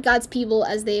comfort God's people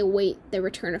as they await the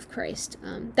return of Christ.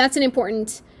 That's an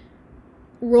important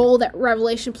role that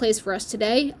Revelation plays for us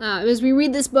today. As we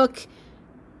read this book,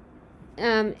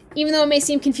 even though it may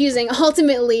seem confusing,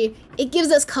 ultimately it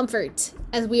gives us comfort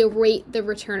as we await the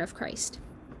return of Christ.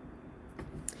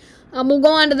 We'll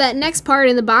go on to that next part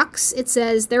in the box. It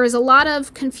says, there is a lot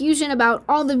of confusion about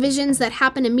all the visions that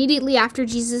happen immediately after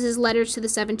Jesus' letters to the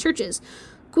 7 churches.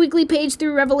 Quickly page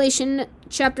through Revelation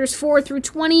chapters 4 through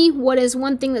 20. What is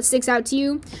one thing that sticks out to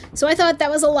you? So I thought that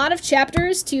was a lot of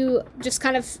chapters to just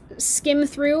kind of skim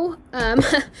through.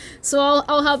 So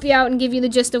I'll help you out and give you the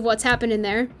gist of what's happened in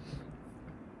there.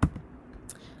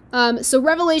 So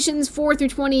Revelations 4 through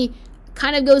 20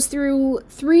 kind of goes through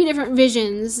 3 different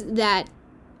visions that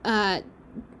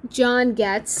John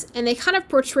gets, and they kind of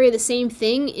portray the same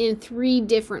thing in 3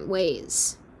 different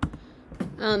ways.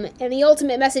 And the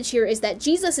ultimate message here is that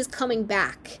Jesus is coming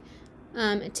back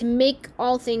to make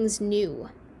all things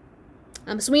new.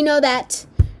 So we know that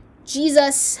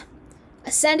Jesus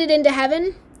ascended into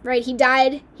heaven, right? He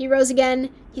died, he rose again,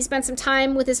 he spent some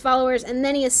time with his followers, and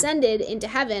then he ascended into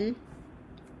heaven.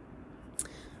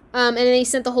 And then he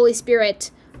sent the Holy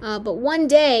Spirit. But one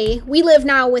day, we live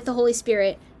now with the Holy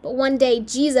Spirit, but one day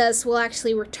Jesus will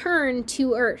actually return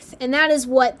to earth. And that is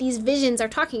what these visions are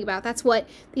talking about. That's what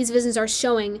these visions are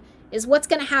showing, is what's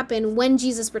going to happen when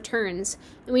Jesus returns.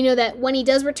 And we know that when he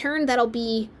does return, that'll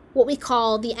be what we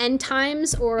call the end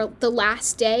times, or the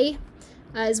last day,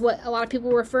 is what a lot of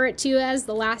people refer it to as,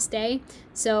 the last day.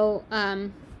 So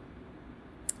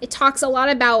it talks a lot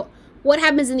about what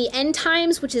happens in the end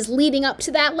times, which is leading up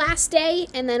to that last day,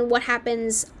 and then what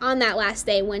happens on that last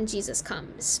day when Jesus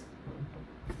comes.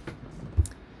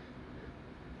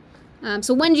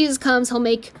 So when Jesus comes, he'll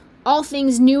make all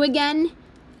things new again,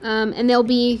 and there'll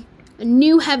be a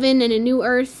new heaven and a new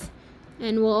earth,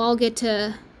 and we'll all get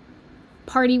to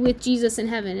party with Jesus in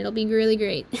heaven. It'll be really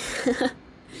great.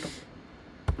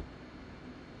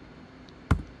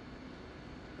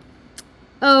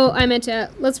 Oh, I meant to.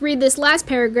 Let's read this last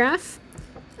paragraph.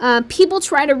 People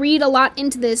try to read a lot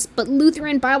into this, but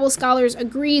Lutheran Bible scholars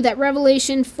agree that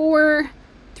Revelation 4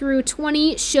 through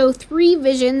 20 show 3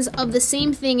 visions of the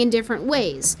same thing in different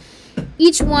ways.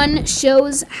 Each one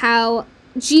shows how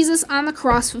Jesus on the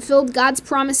cross fulfilled God's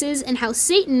promises and how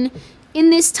Satan,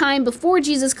 in this time before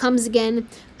Jesus comes again,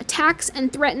 attacks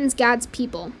and threatens God's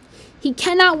people. He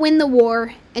cannot win the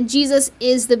war, and Jesus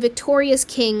is the victorious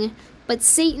king, but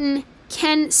Satan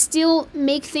can still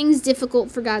make things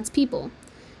difficult for God's people.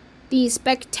 The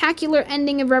spectacular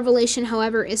ending of Revelation,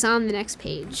 however, is on the next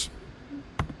page.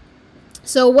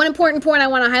 So one important point I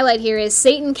want to highlight here is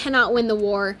Satan cannot win the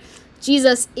war.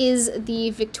 Jesus is the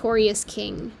victorious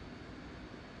king.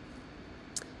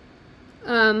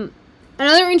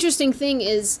 Another interesting thing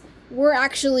is we're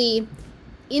actually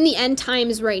in the end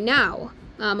times right now,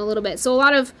 a little bit. So a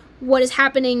lot of what is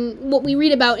happening, what we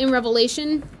read about in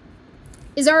Revelation,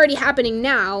 is already happening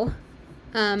now.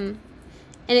 And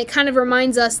it kind of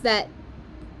reminds us that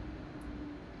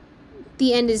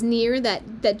the end is near,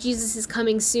 that Jesus is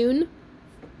coming soon.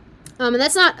 And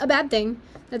that's not a bad thing.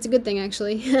 That's a good thing,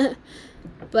 actually.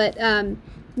 But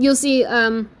you'll see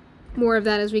more of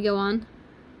that as we go on.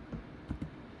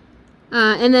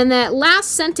 And then that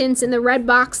last sentence in the red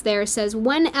box there says,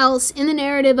 when else in the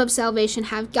narrative of salvation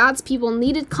have God's people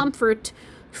needed comfort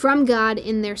from God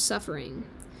in their suffering?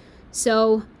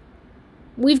 So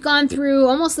we've gone through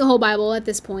almost the whole Bible at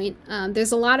this point.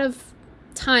 There's a lot of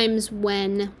times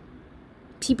when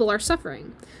people are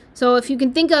suffering. So if you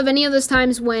can think of any of those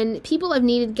times when people have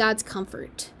needed God's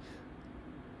comfort,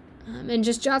 and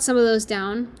just jot some of those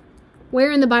down.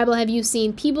 Where in the Bible have you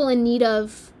seen people in need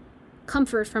of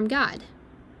comfort from God?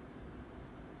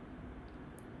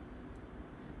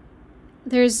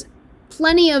 There's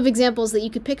plenty of examples that you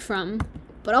could pick from,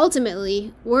 but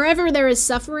ultimately, wherever there is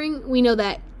suffering, we know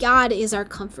that God is our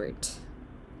comfort.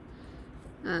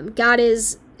 God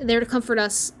is there to comfort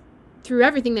us through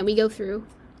everything that we go through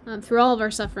all of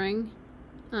our suffering,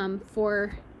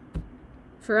 for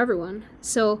everyone.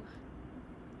 So,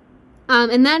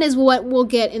 and that is what we'll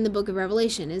get in the book of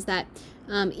Revelation, is that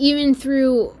even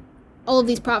through all of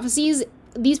these prophecies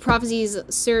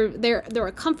serve, they're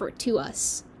a comfort to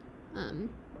us,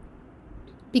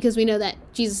 because we know that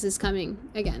Jesus is coming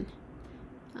again.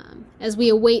 As we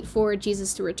await for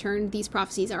Jesus to return, these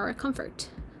prophecies are a comfort.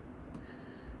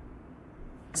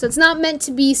 So it's not meant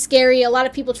to be scary. A lot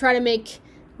of people try to make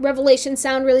Revelation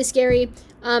sound really scary.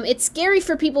 It's scary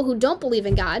for people who don't believe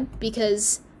in God,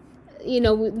 because, we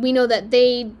know that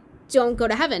they don't go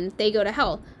to heaven, they go to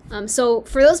hell. So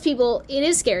for those people, it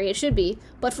is scary, it should be.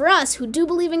 But for us who do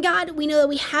believe in God, we know that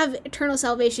we have eternal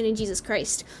salvation in Jesus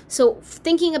Christ. So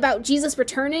thinking about Jesus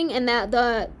returning and that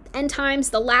the end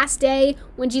times, the last day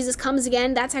when Jesus comes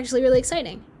again, that's actually really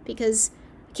exciting, because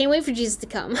I can't wait for Jesus to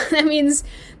come. That means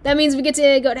we get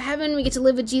to go to heaven, we get to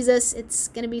live with Jesus. It's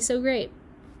going to be so great.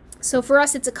 So for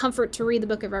us, it's a comfort to read the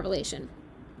book of Revelation.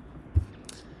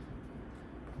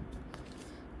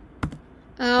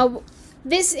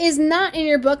 This is not in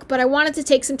your book, but I wanted to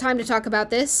take some time to talk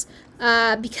about this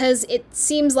because it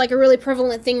seems like a really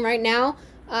prevalent thing right now.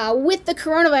 With the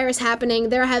coronavirus happening,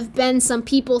 there have been some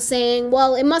people saying,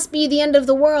 well, it must be the end of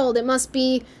the world. It must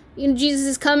be, Jesus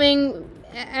is coming.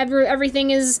 Everything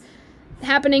is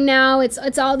happening now.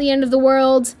 It's all the end of the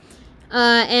world.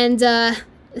 There's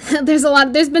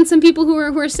been some people who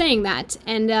are saying that,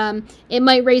 and it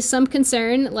might raise some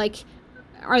concern, like,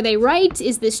 are they right?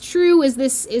 Is this true? Is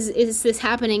this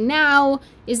happening now?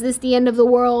 Is this the end of the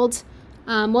world?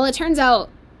 Well, it turns out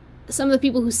some of the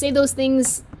people who say those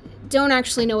things don't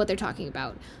actually know what they're talking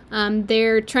about.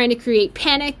 They're trying to create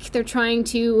panic. They're trying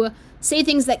to say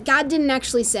things that God didn't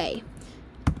actually say.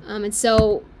 And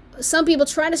so some people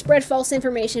try to spread false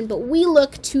information, but we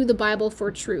look to the Bible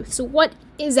for truth. So what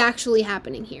is actually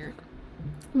happening here?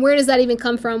 Where does that even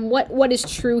come from? What is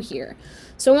true here?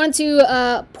 So I wanted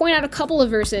to point out a couple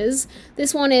of verses.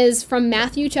 This one is from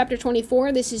Matthew chapter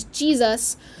 24. This is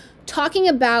Jesus talking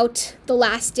about the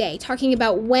last day, talking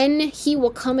about when he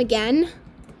will come again.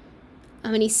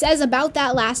 And he says about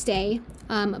that last day,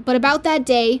 but about that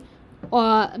day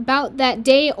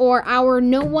or hour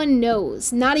no one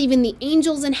knows, not even the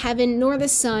angels in heaven nor the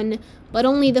Son, but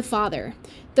only the Father.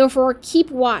 Therefore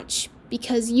keep watch,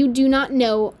 because you do not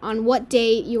know on what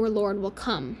day your Lord will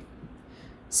come.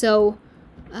 So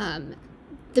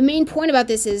the main point about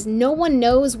this is no one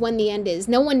knows when the end is.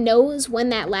 No one knows when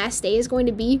that last day is going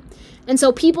to be. And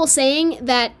so people saying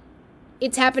that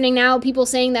it's happening now, people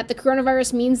saying that the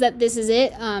coronavirus means that this is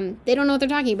it, they don't know what they're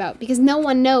talking about, because no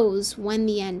one knows when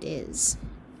the end is.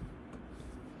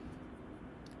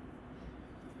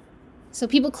 So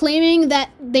people claiming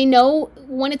that they know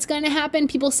when it's going to happen,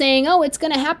 people saying, oh, it's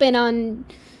going to happen on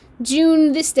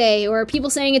June this day, or people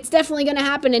saying it's definitely going to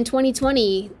happen in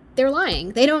 2020, they're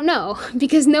lying. They don't know,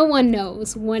 because no one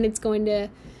knows when it's going to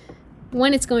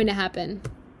happen,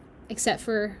 except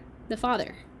for the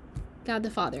Father, God the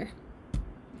Father.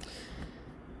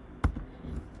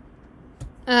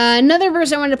 Another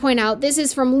verse I wanted to point out, this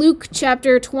is from Luke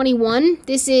chapter 21.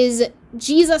 This is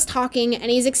Jesus talking, and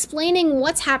he's explaining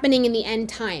what's happening in the end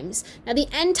times. Now, the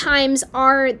end times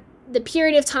are the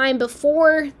period of time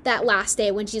before that last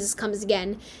day when Jesus comes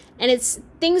again. And it's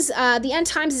things, the end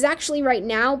times is actually right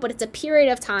now, but it's a period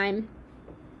of time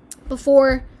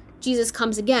before Jesus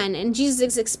comes again. And Jesus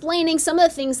is explaining some of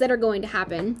the things that are going to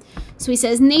happen. So he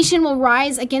says, nation will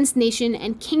rise against nation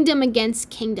and kingdom against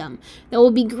kingdom. There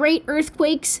will be great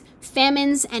earthquakes,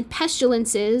 famines, and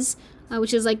pestilences,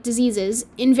 which is like diseases,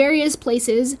 in various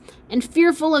places, and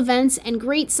fearful events and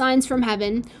great signs from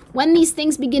heaven. When these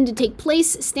things begin to take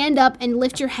place, stand up and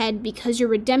lift your head, because your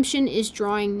redemption is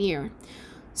drawing near.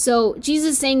 So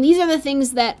Jesus is saying these are the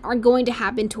things that are going to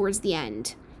happen towards the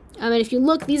end. And if you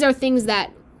look, these are things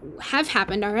that have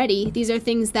happened already. These are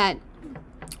things that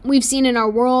we've seen in our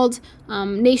world,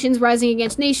 nations rising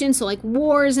against nations, so like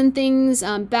wars and things,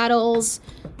 battles,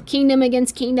 kingdom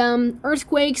against kingdom,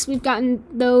 earthquakes, we've gotten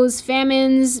those,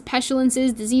 famines,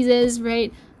 pestilences, diseases,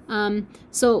 right?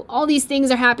 So all these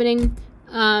things are happening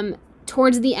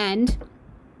towards the end.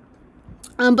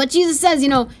 But Jesus says, you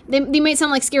know, they might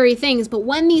sound like scary things, but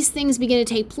when these things begin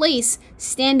to take place,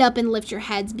 stand up and lift your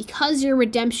heads, because your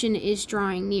redemption is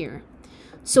drawing near.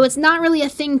 So it's not really a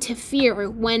thing to fear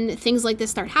when things like this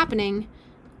start happening,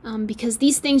 because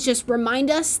these things just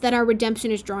remind us that our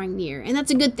redemption is drawing near, and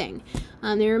that's a good thing.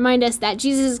 They remind us that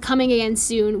Jesus is coming again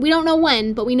soon. We don't know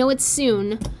when, but we know it's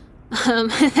soon.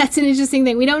 That's an interesting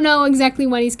thing. We don't know exactly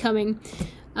when he's coming,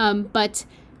 but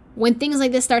when things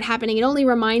like this start happening, it only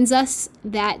reminds us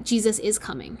that Jesus is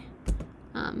coming.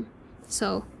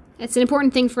 So it's an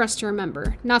important thing for us to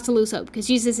remember, not to lose hope, because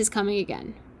Jesus is coming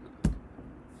again.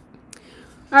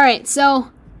 All right,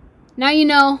 so now you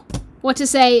know what to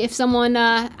say if someone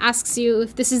asks you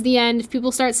if this is the end. If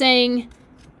people start saying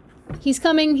he's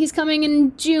coming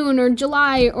in June or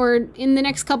July or in the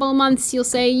next couple of months, you'll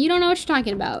say, you don't know what you're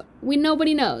talking about.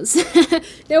 Nobody knows.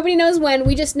 Nobody knows when.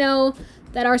 We just know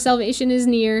that our salvation is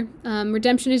near.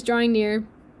 Redemption is drawing near.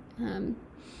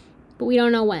 But we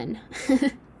don't know when.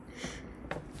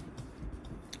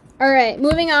 All right,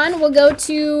 moving on. We'll go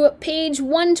to page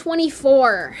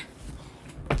 124.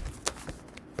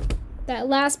 That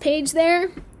last page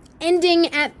there, ending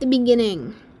at the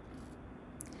beginning.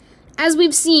 As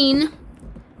we've seen,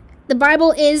 the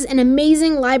Bible is an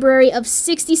amazing library of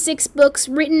 66 books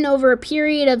written over a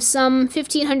period of some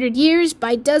 1,500 years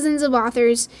by dozens of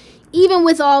authors. Even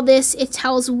with all this, it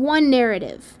tells one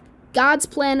narrative: God's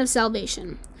plan of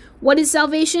salvation. What is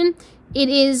salvation? It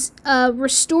is a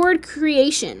restored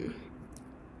creation.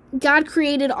 God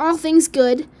created all things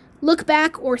good. Look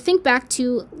back or think back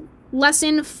to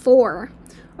Lesson 4.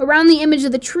 Around the image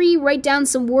of the tree, write down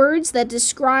some words that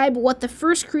describe what the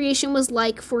first creation was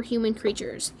like for human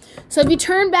creatures. So if you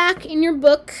turn back in your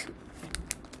book,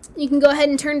 you can go ahead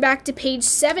and turn back to page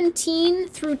 17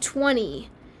 through 20.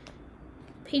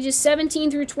 Pages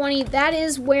 17 through 20, that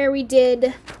is where we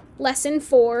did Lesson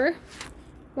 4,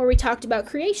 where we talked about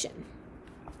creation.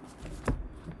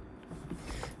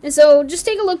 And so just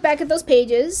take a look back at those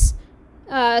pages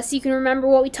so you can remember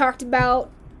what we talked about,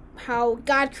 how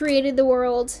God created the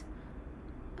world.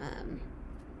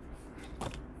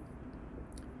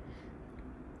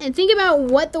 And think about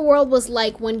what the world was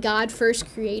like when God first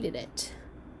created it.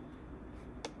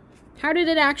 How did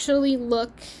it actually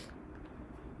look?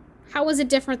 How was it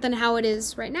different than how it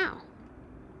is right now?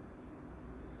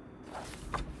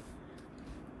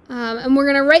 And we're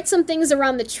going to write some things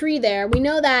around the tree there. We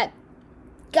know that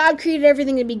God created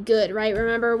everything to be good, right?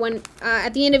 Remember when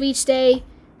at the end of each day,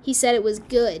 he said it was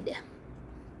good,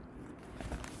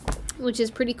 which is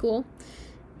pretty cool.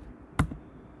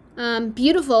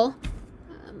 Beautiful.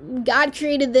 God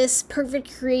created this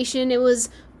perfect creation. It was,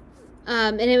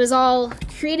 and it was all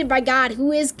created by God,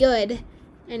 who is good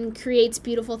and creates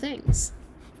beautiful things.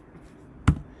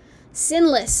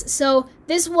 Sinless. So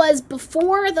this was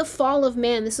before the fall of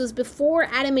man. This was before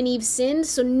Adam and Eve sinned.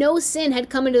 So no sin had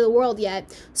come into the world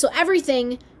yet. So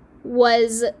everything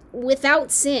was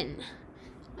without sin.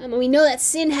 We know that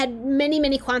sin had many,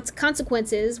 many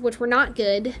consequences, which were not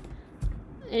good,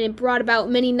 and it brought about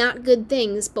many not good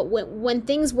things, but when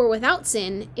things were without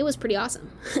sin, it was pretty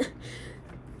awesome.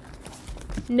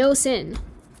 No sin.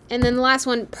 And then the last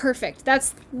one, perfect.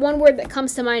 That's one word that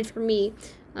comes to mind for me.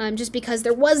 just because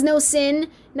there was no sin,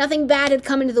 nothing bad had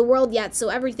come into the world yet, so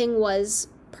everything was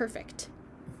perfect.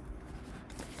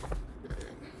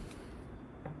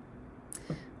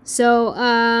 So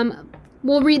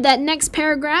we'll read that next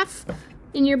paragraph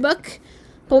in your book.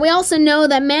 But we also know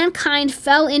that mankind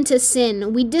fell into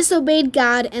sin. We disobeyed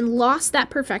God and lost that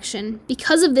perfection.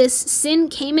 Because of this, sin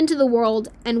came into the world,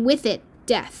 and with it,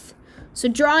 death. So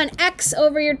draw an X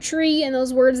over your tree and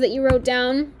those words that you wrote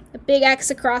down, a big X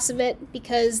across of it,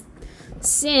 because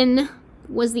sin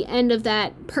was the end of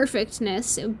that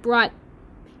perfectness. It brought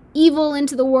evil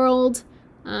into the world,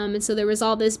 and so there was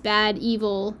all this bad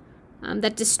evil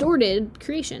that distorted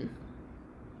creation.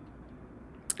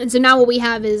 And so now what we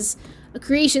have is a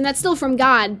creation that's still from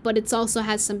God, but it also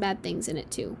has some bad things in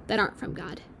it too that aren't from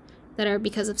God, that are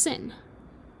because of sin.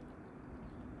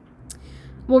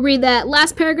 We'll read that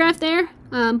last paragraph there.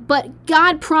 But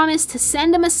God promised to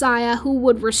send a Messiah who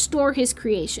would restore his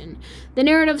creation. The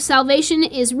narrative of salvation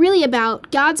is really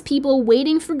about God's people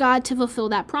waiting for God to fulfill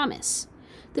that promise.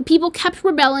 The people kept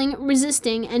rebelling,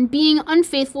 resisting, and being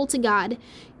unfaithful to God.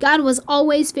 God was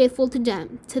always faithful to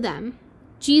them.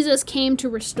 Jesus came to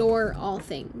restore all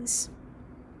things.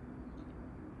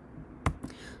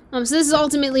 So this is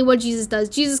ultimately what Jesus does.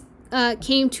 Jesus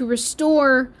came to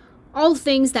restore all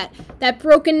things, that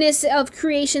brokenness of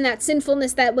creation, that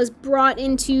sinfulness that was brought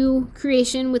into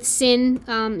creation with sin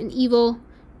and evil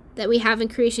that we have in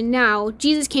creation now.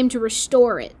 Jesus came to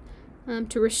restore it,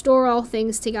 to restore all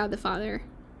things to God the Father.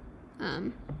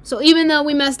 So even though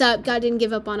we messed up, God didn't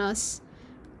give up on us.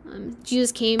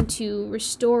 Jesus came to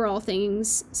restore all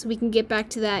things so we can get back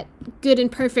to that good and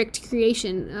perfect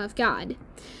creation of God.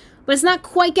 But it's not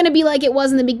quite going to be like it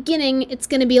was in the beginning. It's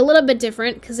going to be a little bit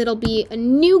different because it'll be a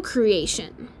new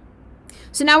creation.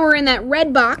 So now we're in that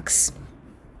red box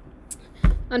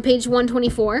on page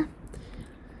 124.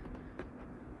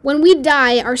 When we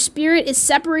die, our spirit is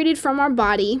separated from our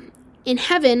body. In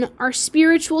heaven, our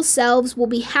spiritual selves will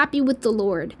be happy with the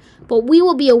Lord, but we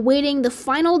will be awaiting the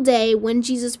final day when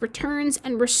Jesus returns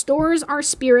and restores our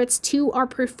spirits to our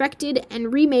perfected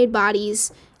and remade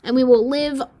bodies, and we will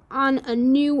live on a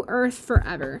new earth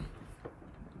forever.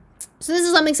 So this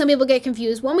is something some people get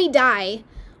confused. When we die,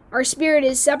 our spirit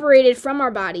is separated from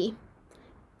our body,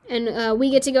 and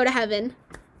we get to go to heaven,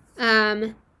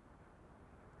 and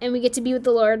we get to be with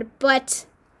the Lord, but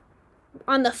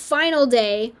on the final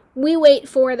day, we wait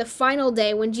for the final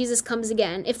day when Jesus comes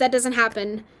again. If that doesn't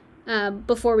happen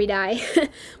before we die,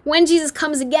 when Jesus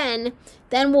comes again,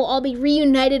 then we'll all be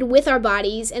reunited with our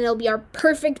bodies, and it'll be our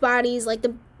perfect bodies, like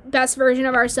the best version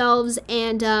of ourselves,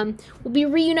 and we'll be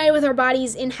reunited with our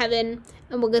bodies in heaven,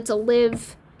 and we'll get to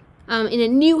live in a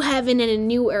new heaven and a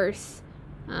new earth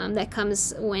that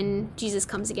comes when Jesus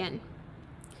comes again.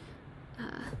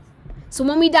 So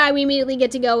when we die, we immediately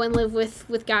get to go and live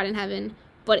with God in heaven.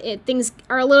 But things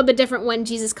are a little bit different when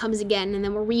Jesus comes again, and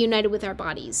then we're reunited with our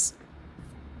bodies.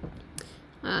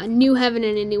 New heaven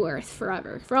and a new earth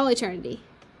forever, for all eternity.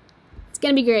 It's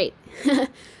going to be great.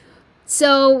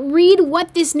 So read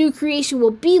what this new creation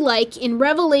will be like in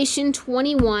Revelation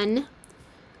 21,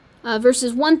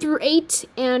 verses 1 through 8,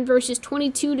 and verses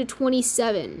 22 to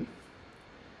 27.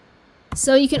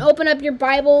 So you can open up your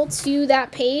Bible to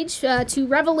that page, to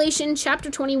Revelation chapter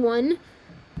 21,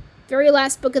 very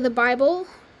last book of the Bible,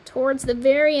 towards the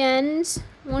very end,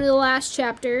 one of the last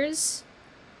chapters.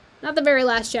 Not the very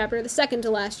last chapter, the second to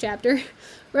last chapter.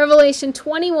 Revelation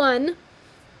 21.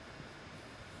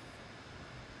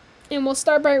 And we'll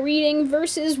start by reading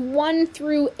verses 1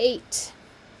 through 8.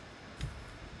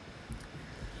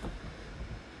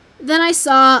 Then I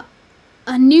saw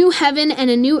a new heaven and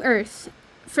a new earth.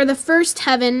 For the first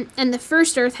heaven and the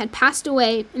first earth had passed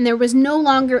away, and there was no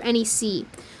longer any sea.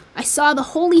 I saw the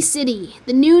holy city,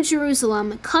 the new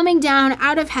Jerusalem, coming down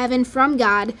out of heaven from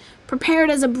God, prepared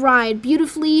as a bride,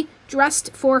 beautifully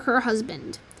dressed for her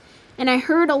husband. And I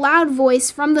heard a loud voice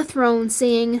from the throne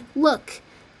saying, "Look,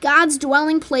 God's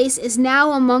dwelling place is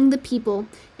now among the people,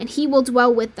 and he will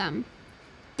dwell with them.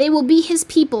 They will be his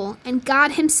people, and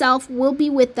God himself will be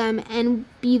with them and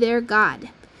be their God.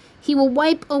 He will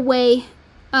wipe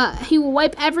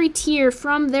every tear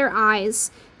from their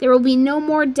eyes. There will be no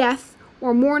more death,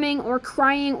 or mourning, or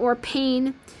crying, or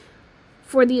pain,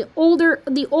 for the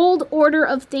old order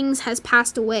of things has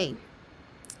passed away."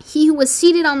 He who was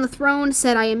seated on the throne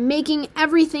said, "I am making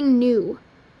everything new."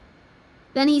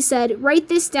 Then he said, "Write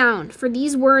this down, for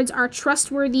these words are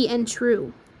trustworthy and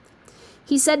true."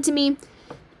 He said to me,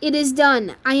 "It is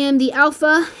done. I am the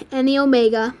Alpha and the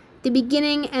Omega, the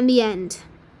beginning and the end.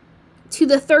 To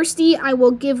the thirsty I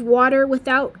will give water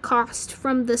without cost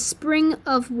from the spring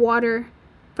of the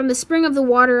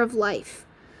water of life.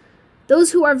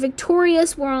 Those who are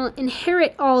victorious will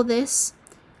inherit all this,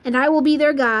 and I will be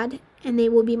their God, and they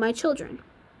will be my children.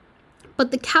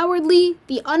 But the cowardly,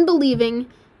 the unbelieving,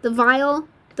 the vile,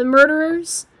 the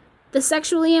murderers, the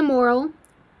sexually immoral,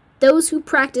 those who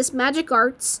practice magic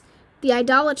arts, the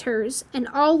idolaters, and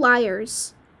all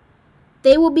liars,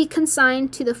 they will be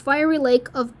consigned to the fiery lake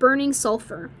of burning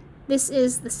sulfur. This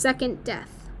is the second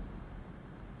death.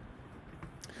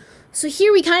 So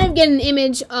here we kind of get an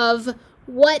image of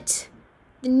what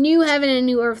the new heaven and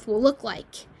new earth will look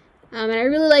like. And I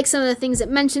really like some of the things it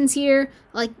mentions here,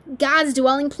 like God's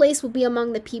dwelling place will be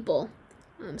among the people.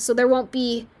 So there won't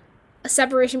be a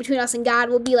separation between us and God.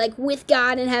 We'll be like with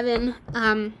God in heaven.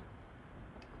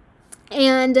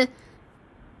 And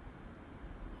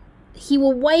he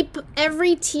will wipe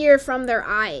every tear from their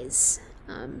eyes.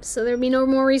 So there'll be no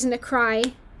more reason to cry,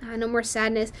 no more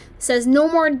sadness. It says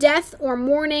no more death or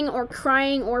mourning or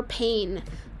crying or pain.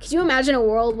 Could you imagine a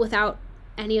world without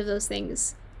any of those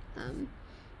things?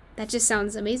 That just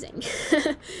sounds amazing.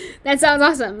 That sounds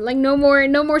awesome. Like no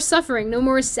more suffering, no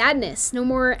more sadness, no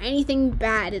more anything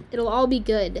bad. It'll all be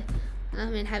good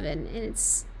in heaven, and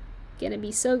it's gonna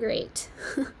be so great.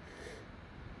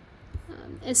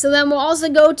 And so then we'll also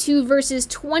go to verses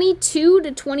 22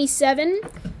 to 27.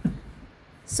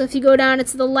 So if you go down,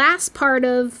 it's the last part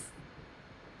of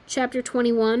chapter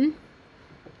 21.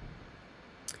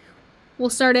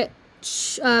 We'll start at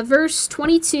verse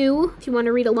 22, if you want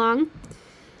to read along.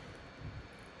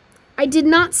 I did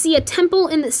not see a temple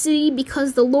in the city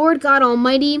because the Lord God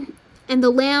Almighty and the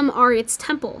Lamb are its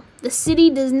temple. The city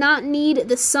does not need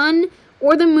the sun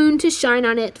or the moon to shine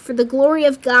on it, for the glory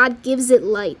of God gives it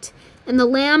light, and the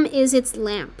Lamb is its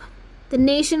lamp. The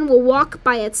nation will walk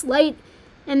by its light,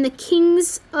 and the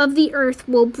kings of the earth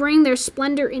will bring their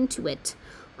splendor into it.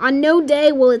 On no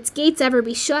day will its gates ever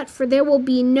be shut, for there will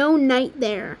be no night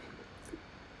there.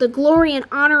 The glory and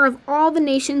honor of all the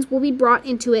nations will be brought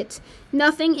into it.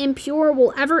 Nothing impure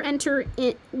will ever enter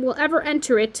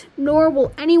it, nor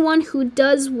will anyone who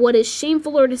does what is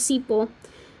shameful or deceitful,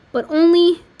 but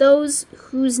only those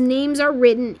whose names are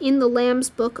written in the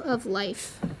Lamb's book of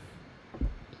life.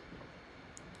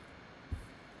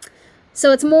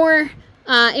 So it's more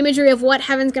imagery of what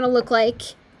heaven's going to look like.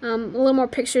 A little more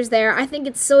pictures there. I think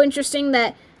it's so interesting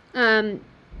that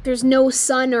there's no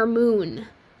sun or moon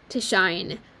to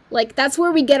shine. Like, that's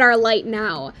where we get our light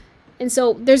now. And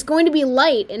so there's going to be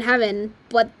light in heaven,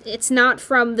 but it's not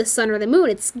from the sun or the moon.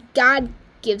 It's God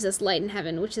gives us light in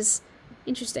heaven, which is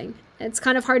interesting. It's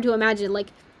kind of hard to imagine. Like,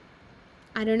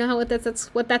 I don't know what that's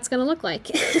going to look like.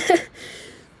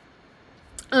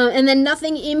 And then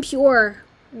nothing impure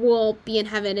will be in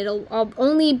heaven. It'll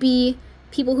only be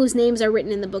people whose names are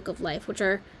written in the book of life, which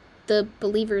are the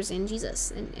believers in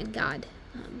Jesus and God.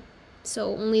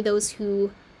 So only those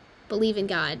who believe in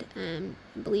God and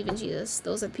believe in Jesus,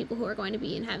 those are people who are going to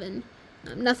be in heaven.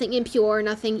 Nothing impure,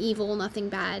 nothing evil, nothing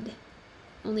bad,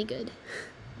 only good.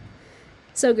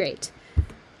 So great.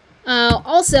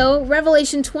 Also,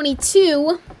 Revelation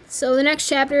 22, so the next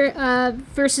chapter,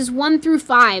 verses 1 through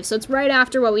 5, so it's right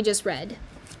after what we just read.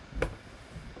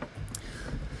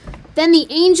 Then the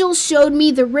angel showed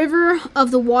me the river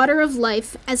of the water of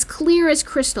life, as clear as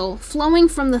crystal, flowing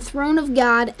from the throne of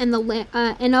God and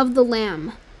of the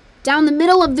Lamb. Down the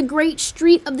middle of the great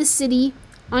street of the city,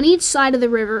 on each side of the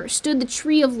river, stood the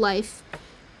tree of life,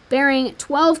 bearing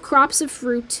 12 crops of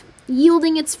fruit,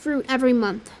 yielding its fruit every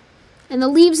month. And the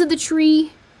leaves of the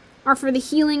tree are for the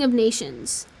healing of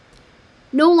nations.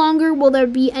 No longer will there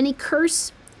be any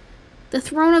curse. The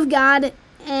throne of God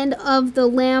and of the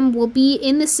Lamb will be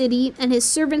in the city, and his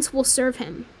servants will serve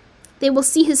him. They will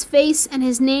see his face, and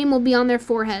his name will be on their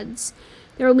foreheads.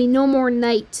 There will be no more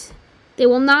night. They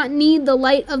will not need the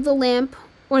light of the lamp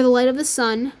or the light of the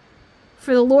sun,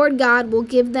 for the Lord God will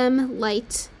give them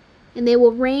light, and they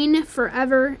will reign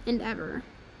forever and ever.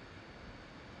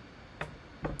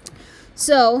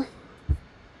 So,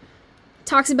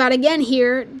 talks about again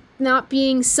here not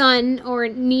being sun or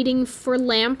needing for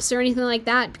lamps or anything like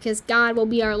that, because God will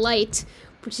be our light,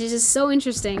 which is just so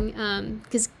interesting,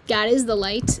 because God is the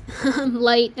light,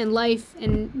 light and life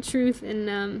and truth,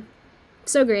 and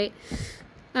so great.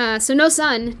 So no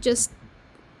sun, just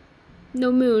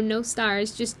no moon, no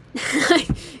stars, just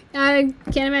I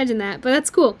can't imagine that, but that's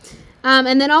cool.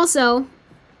 And then also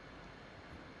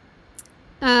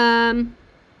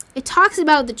it talks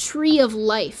about the tree of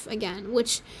life again,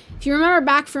 which, if you remember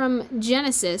back from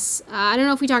Genesis, I don't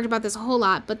know if we talked about this a whole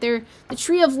lot, but the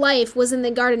tree of life was in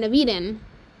the Garden of Eden,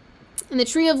 and the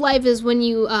tree of life is when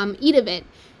you eat of it,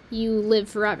 you live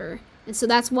forever. And so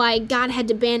that's why God had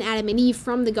to ban Adam and Eve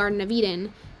from the Garden of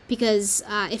Eden, because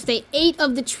if they ate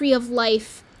of the tree of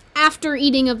life, after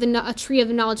eating of a tree of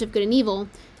the knowledge of good and evil,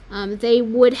 they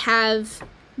would have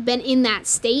been in that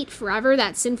state forever,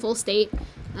 that sinful state.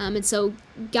 And so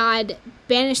God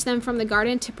banished them from the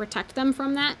garden to protect them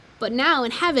from that. But now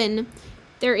in heaven,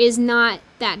 there is not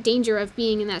that danger of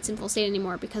being in that sinful state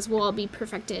anymore, because we'll all be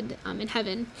perfected in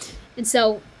heaven. And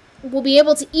so we'll be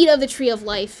able to eat of the tree of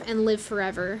life and live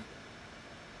forever.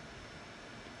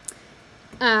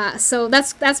 So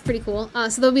that's pretty cool.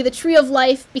 So there'll be the tree of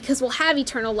life because we'll have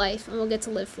eternal life and we'll get to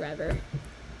live forever.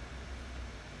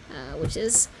 Which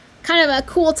is kind of a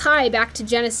cool tie back to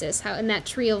Genesis, how in that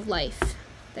tree of life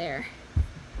there.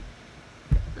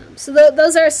 So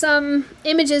those are some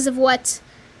images of what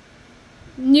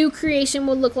new creation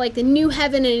will look like, the new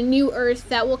heaven and a new earth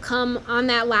that will come on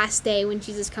that last day when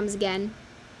Jesus comes again.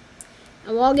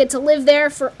 And we'll all get to live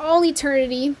there for all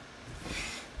eternity.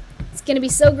 It's going to be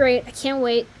so great. I can't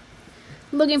wait.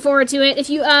 Looking forward to it. If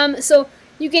you so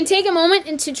you can take a moment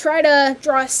and to try to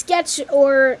draw a sketch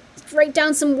or write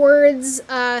down some words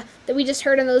that we just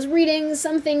heard in those readings,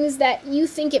 some things that you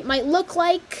think it might look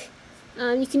like.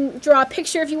 You can draw a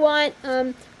picture if you want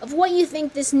of what you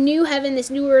think this new heaven, this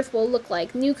new earth will look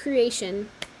like, new creation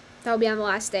that will be on the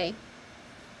last day.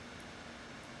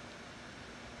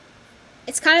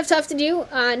 It's kind of tough to do.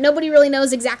 Nobody really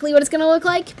knows exactly what it's going to look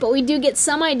like, but we do get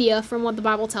some idea from what the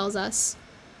Bible tells us.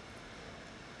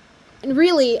 And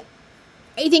really,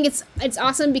 I think it's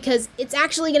awesome because it's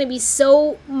actually going to be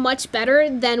so much better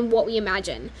than what we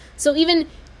imagine. So even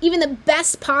the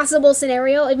best possible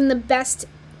scenario, even the best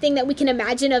thing that we can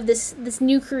imagine of this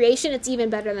new creation, it's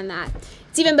even better than that.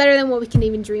 It's even better than what we can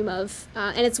even dream of.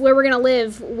 And it's where we're going to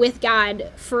live with God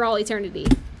for all eternity.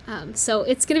 So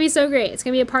it's going to be so great. It's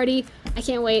going to be a party. I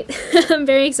can't wait. I'm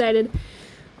very excited.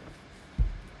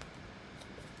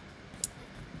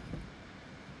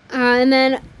 And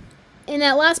then in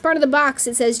that last part of the box,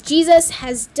 it says, Jesus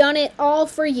has done it all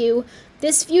for you.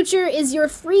 This future is your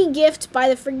free gift by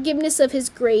the forgiveness of his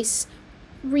grace.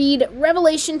 Read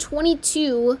Revelation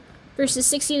 22, verses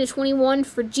 16 to 21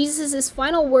 for Jesus'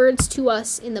 final words to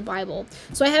us in the Bible.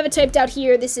 So I have it typed out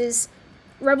here. This is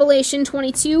Revelation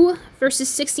 22, verses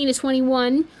 16 to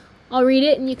 21. I'll read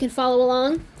it and you can follow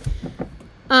along.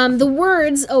 The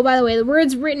words, oh, by the way, the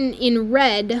words written in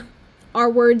red are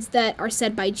words that are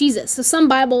said by Jesus. So some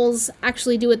Bibles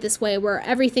actually do it this way, where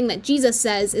everything that Jesus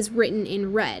says is written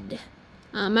in red.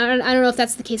 I don't know if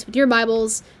that's the case with your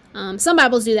Bibles. Some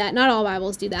Bibles do that. Not all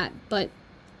Bibles do that, but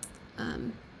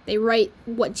they write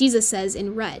what Jesus says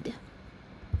in red.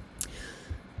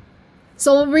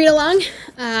 So we'll read along.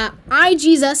 I,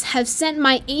 Jesus, have sent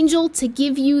my angel to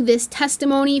give you this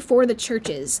testimony for the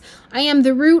churches. I am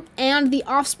the root and the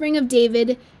offspring of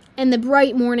David and the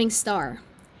bright morning star.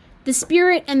 The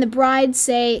Spirit and the bride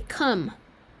say, come.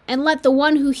 And let the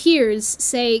one who hears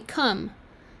say, come.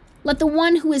 Let the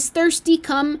one who is thirsty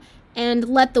come, and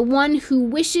let the one who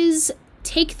wishes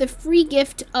take the free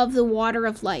gift of the water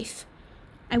of life.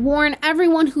 I warn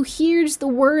everyone who hears the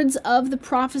words of the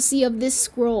prophecy of this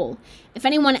scroll. If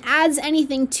anyone adds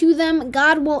anything to them,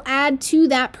 God will add to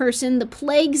that person the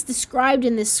plagues described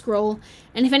in this scroll.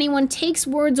 And if anyone takes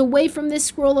words away from this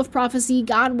scroll of prophecy,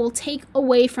 God will take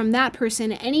away from that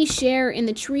person any share in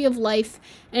the tree of life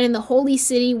and in the holy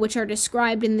city which are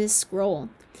described in this scroll.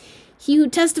 He who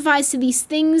testifies to these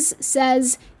things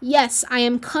says, yes, I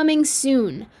am coming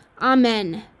soon.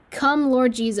 Amen. Come,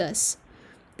 Lord Jesus.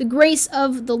 The grace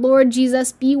of the Lord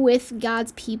Jesus be with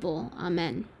God's people.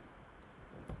 Amen.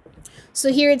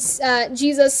 So here it's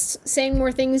Jesus saying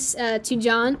more things to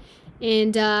John.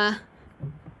 And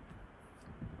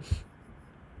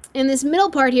in this middle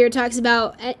part here, it talks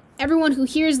about everyone who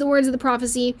hears the words of the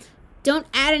prophecy, don't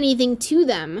add anything to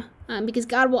them, because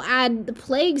God will add the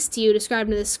plagues to you described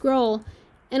in this scroll.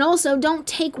 And also, don't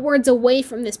take words away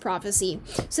from this prophecy.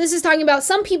 So this is talking about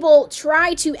some people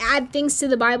try to add things to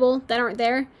the Bible that aren't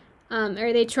there.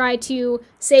 Or they try to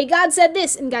say, God said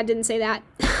this, and God didn't say that.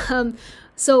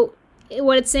 So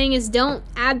what it's saying is don't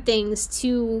add things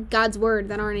to God's word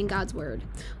that aren't in God's word.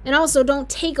 And also, don't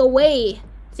take away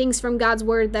things from God's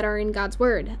word that are in God's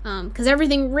word. Because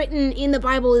everything written in the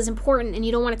Bible is important, and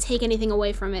you don't want to take anything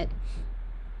away from it.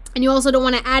 And you also don't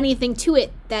want to add anything to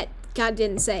it that God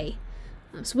didn't say.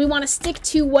 So we want to stick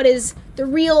to what is the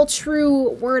real,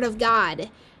 true word of God,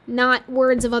 not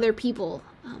words of other people.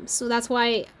 So that's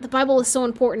why the Bible is so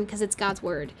important, because it's God's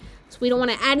word. So we don't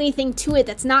want to add anything to it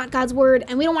that's not God's word,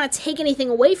 and we don't want to take anything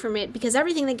away from it, because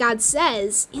everything that God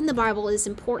says in the Bible is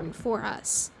important for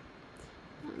us.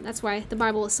 That's why the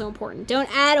Bible is so important. Don't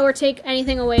add or take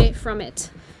anything away from it.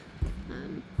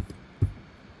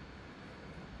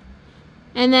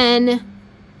 And then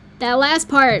that last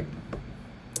part,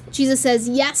 Jesus says,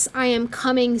 yes, I am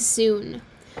coming soon.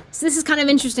 So this is kind of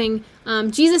interesting.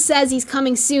 Jesus says he's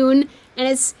coming soon,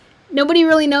 and nobody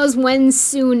really knows when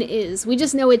soon is. We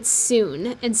just know it's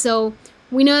soon. And so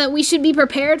we know that we should be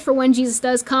prepared for when Jesus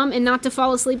does come, and not to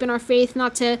fall asleep in our faith,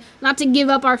 not to give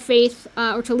up our faith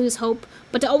or to lose hope,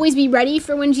 but to always be ready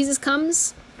for when Jesus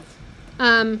comes.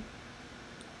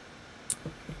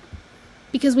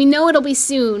 Because we know it'll be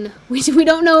soon. We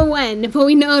don't know when, but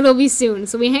we know it'll be soon.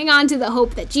 So we hang on to the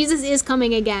hope that Jesus is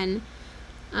coming again,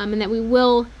 and that we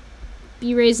will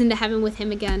be raised into heaven with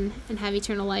him again and have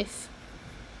eternal life.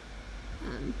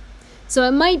 So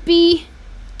it might be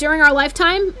during our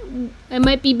lifetime, it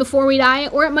might be before we die,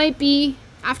 or it might be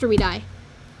after we die.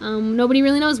 Nobody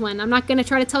really knows when. I'm not going to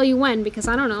try to tell you when, because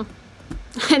I don't know.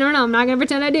 I'm not going to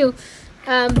pretend I do.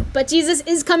 But Jesus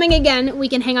is coming again. We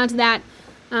can hang on to that.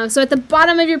 So at the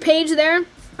bottom of your page there,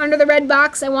 under the red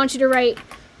box, I want you to write,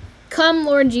 "Come,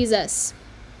 Lord Jesus."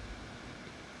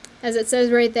 As it says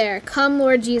right there, "Come,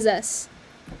 Lord Jesus."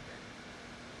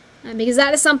 Because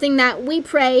that is something that we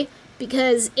pray,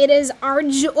 because it is our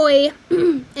joy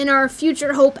and our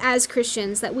future hope as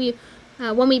Christians, that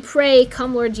when we pray,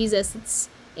 "Come, Lord Jesus,"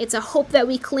 it's a hope that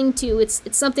we cling to. It's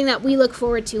something that we look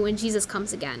forward to when Jesus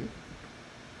comes again.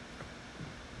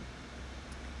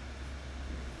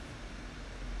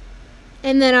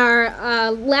 And then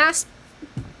our last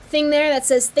thing there that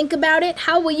says, think about it.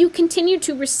 How will you continue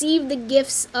to receive the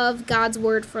gifts of God's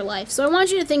word for life? So I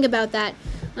want you to think about that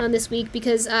this week,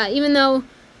 because even though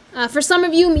for some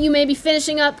of you, you may be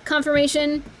finishing up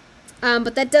confirmation,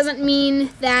 but that doesn't mean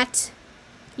that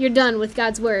you're done with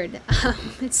God's word.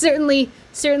 It certainly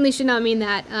should not mean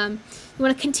that. You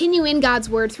want to continue in God's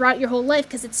word throughout your whole life,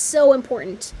 because it's so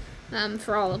important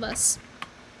for all of us.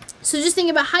 So just think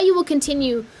about how you will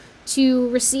continue to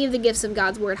receive the gifts of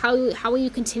God's word. How will you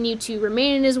continue to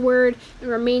remain in his word and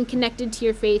remain connected to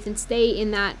your faith and stay in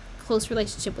that close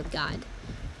relationship with God?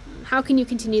 How can you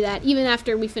continue that even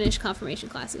after we finish confirmation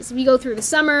classes? As we go through the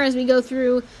summer, as we go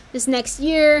through this next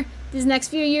year, these next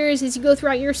few years, as you go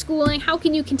throughout your schooling, how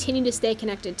can you continue to stay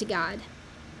connected to God?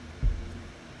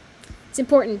 It's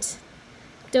important.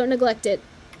 Don't neglect it.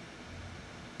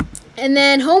 And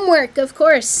then homework, of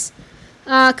course.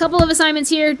 A couple of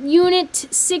assignments here. Unit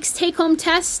 6 take-home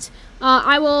test.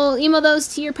 I will email those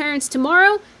to your parents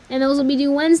tomorrow, and those will be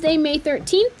due Wednesday, May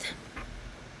 13th.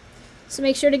 So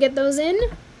make sure to get those in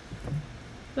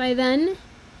by then.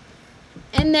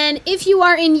 And then if you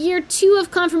are in year 2 of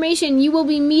confirmation, you will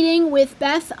be meeting with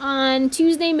Beth on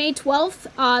Tuesday, May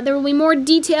 12th. There will be more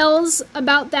details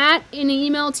about that in an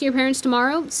email to your parents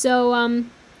tomorrow. So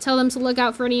tell them to look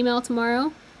out for an email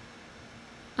tomorrow.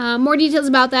 More details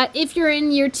about that if you're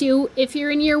in year 2. If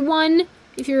you're in year 1,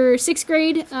 if you're 6th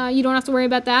grade, you don't have to worry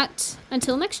about that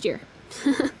until next year.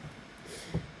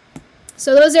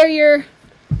 So those are your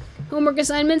homework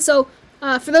assignments. So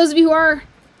for those of you who are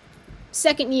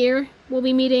 2nd year, we'll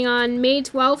be meeting on May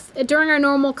 12th during our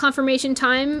normal confirmation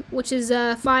time, which is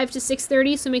 5 to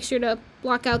 6:30. So make sure to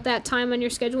block out that time on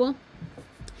your schedule.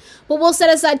 But we'll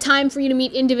set aside time for you to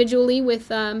meet individually with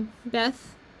Beth.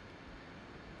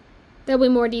 There'll be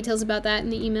more details about that in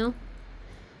the email.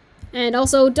 And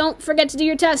also, don't forget to do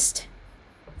your test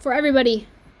for everybody.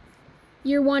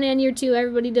 Year 1 and year 2,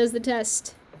 everybody does the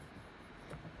test.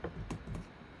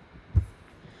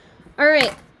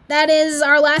 Alright, that is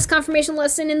our last confirmation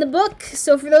lesson in the book.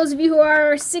 So for those of you who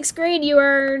are 6th grade, you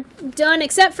are done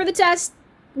except for the test.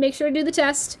 Make sure to do the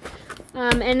test.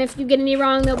 And if you get any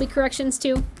wrong, there'll be corrections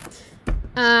too.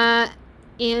 For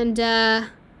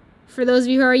those of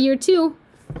you who are year 2,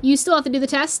 you still have to do the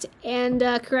test and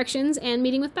corrections and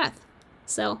meeting with Beth.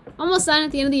 So, almost done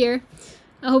at the end of the year.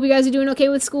 I hope you guys are doing okay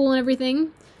with school and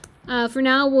everything. For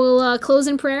now, we'll close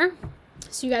in prayer.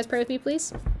 So you guys pray with me,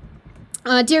 please.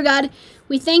 Dear God,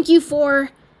 we thank you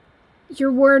for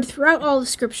your word throughout all of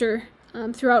Scripture,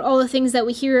 throughout all the things that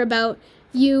we hear about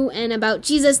you and about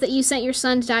Jesus, that you sent your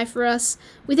son to die for us.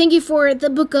 We thank you for the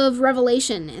book of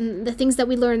Revelation and the things that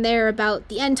we learn there about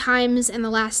the end times and the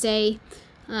last day.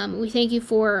 We thank you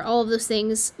for all of those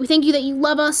things. We thank you that you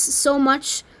love us so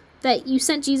much that you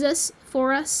sent Jesus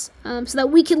for us, so that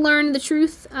we can learn the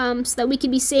truth, so that we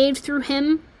can be saved through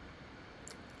him,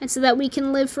 and so that we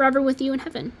can live forever with you in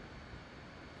heaven.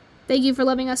 Thank you for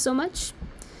loving us so much.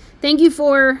 Thank you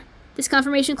for this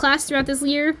confirmation class throughout this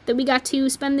year, that we got to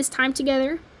spend this time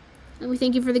together. And we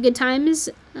thank you for the good times.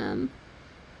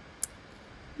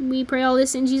 We pray all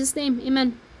this in Jesus' name.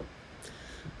 Amen.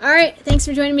 Alright, thanks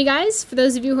for joining me, guys. For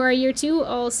those of you who are year 2,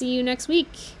 I'll see you next week.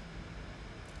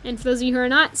 And for those of you who are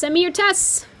not, send me your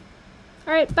tests.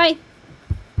 Alright, bye.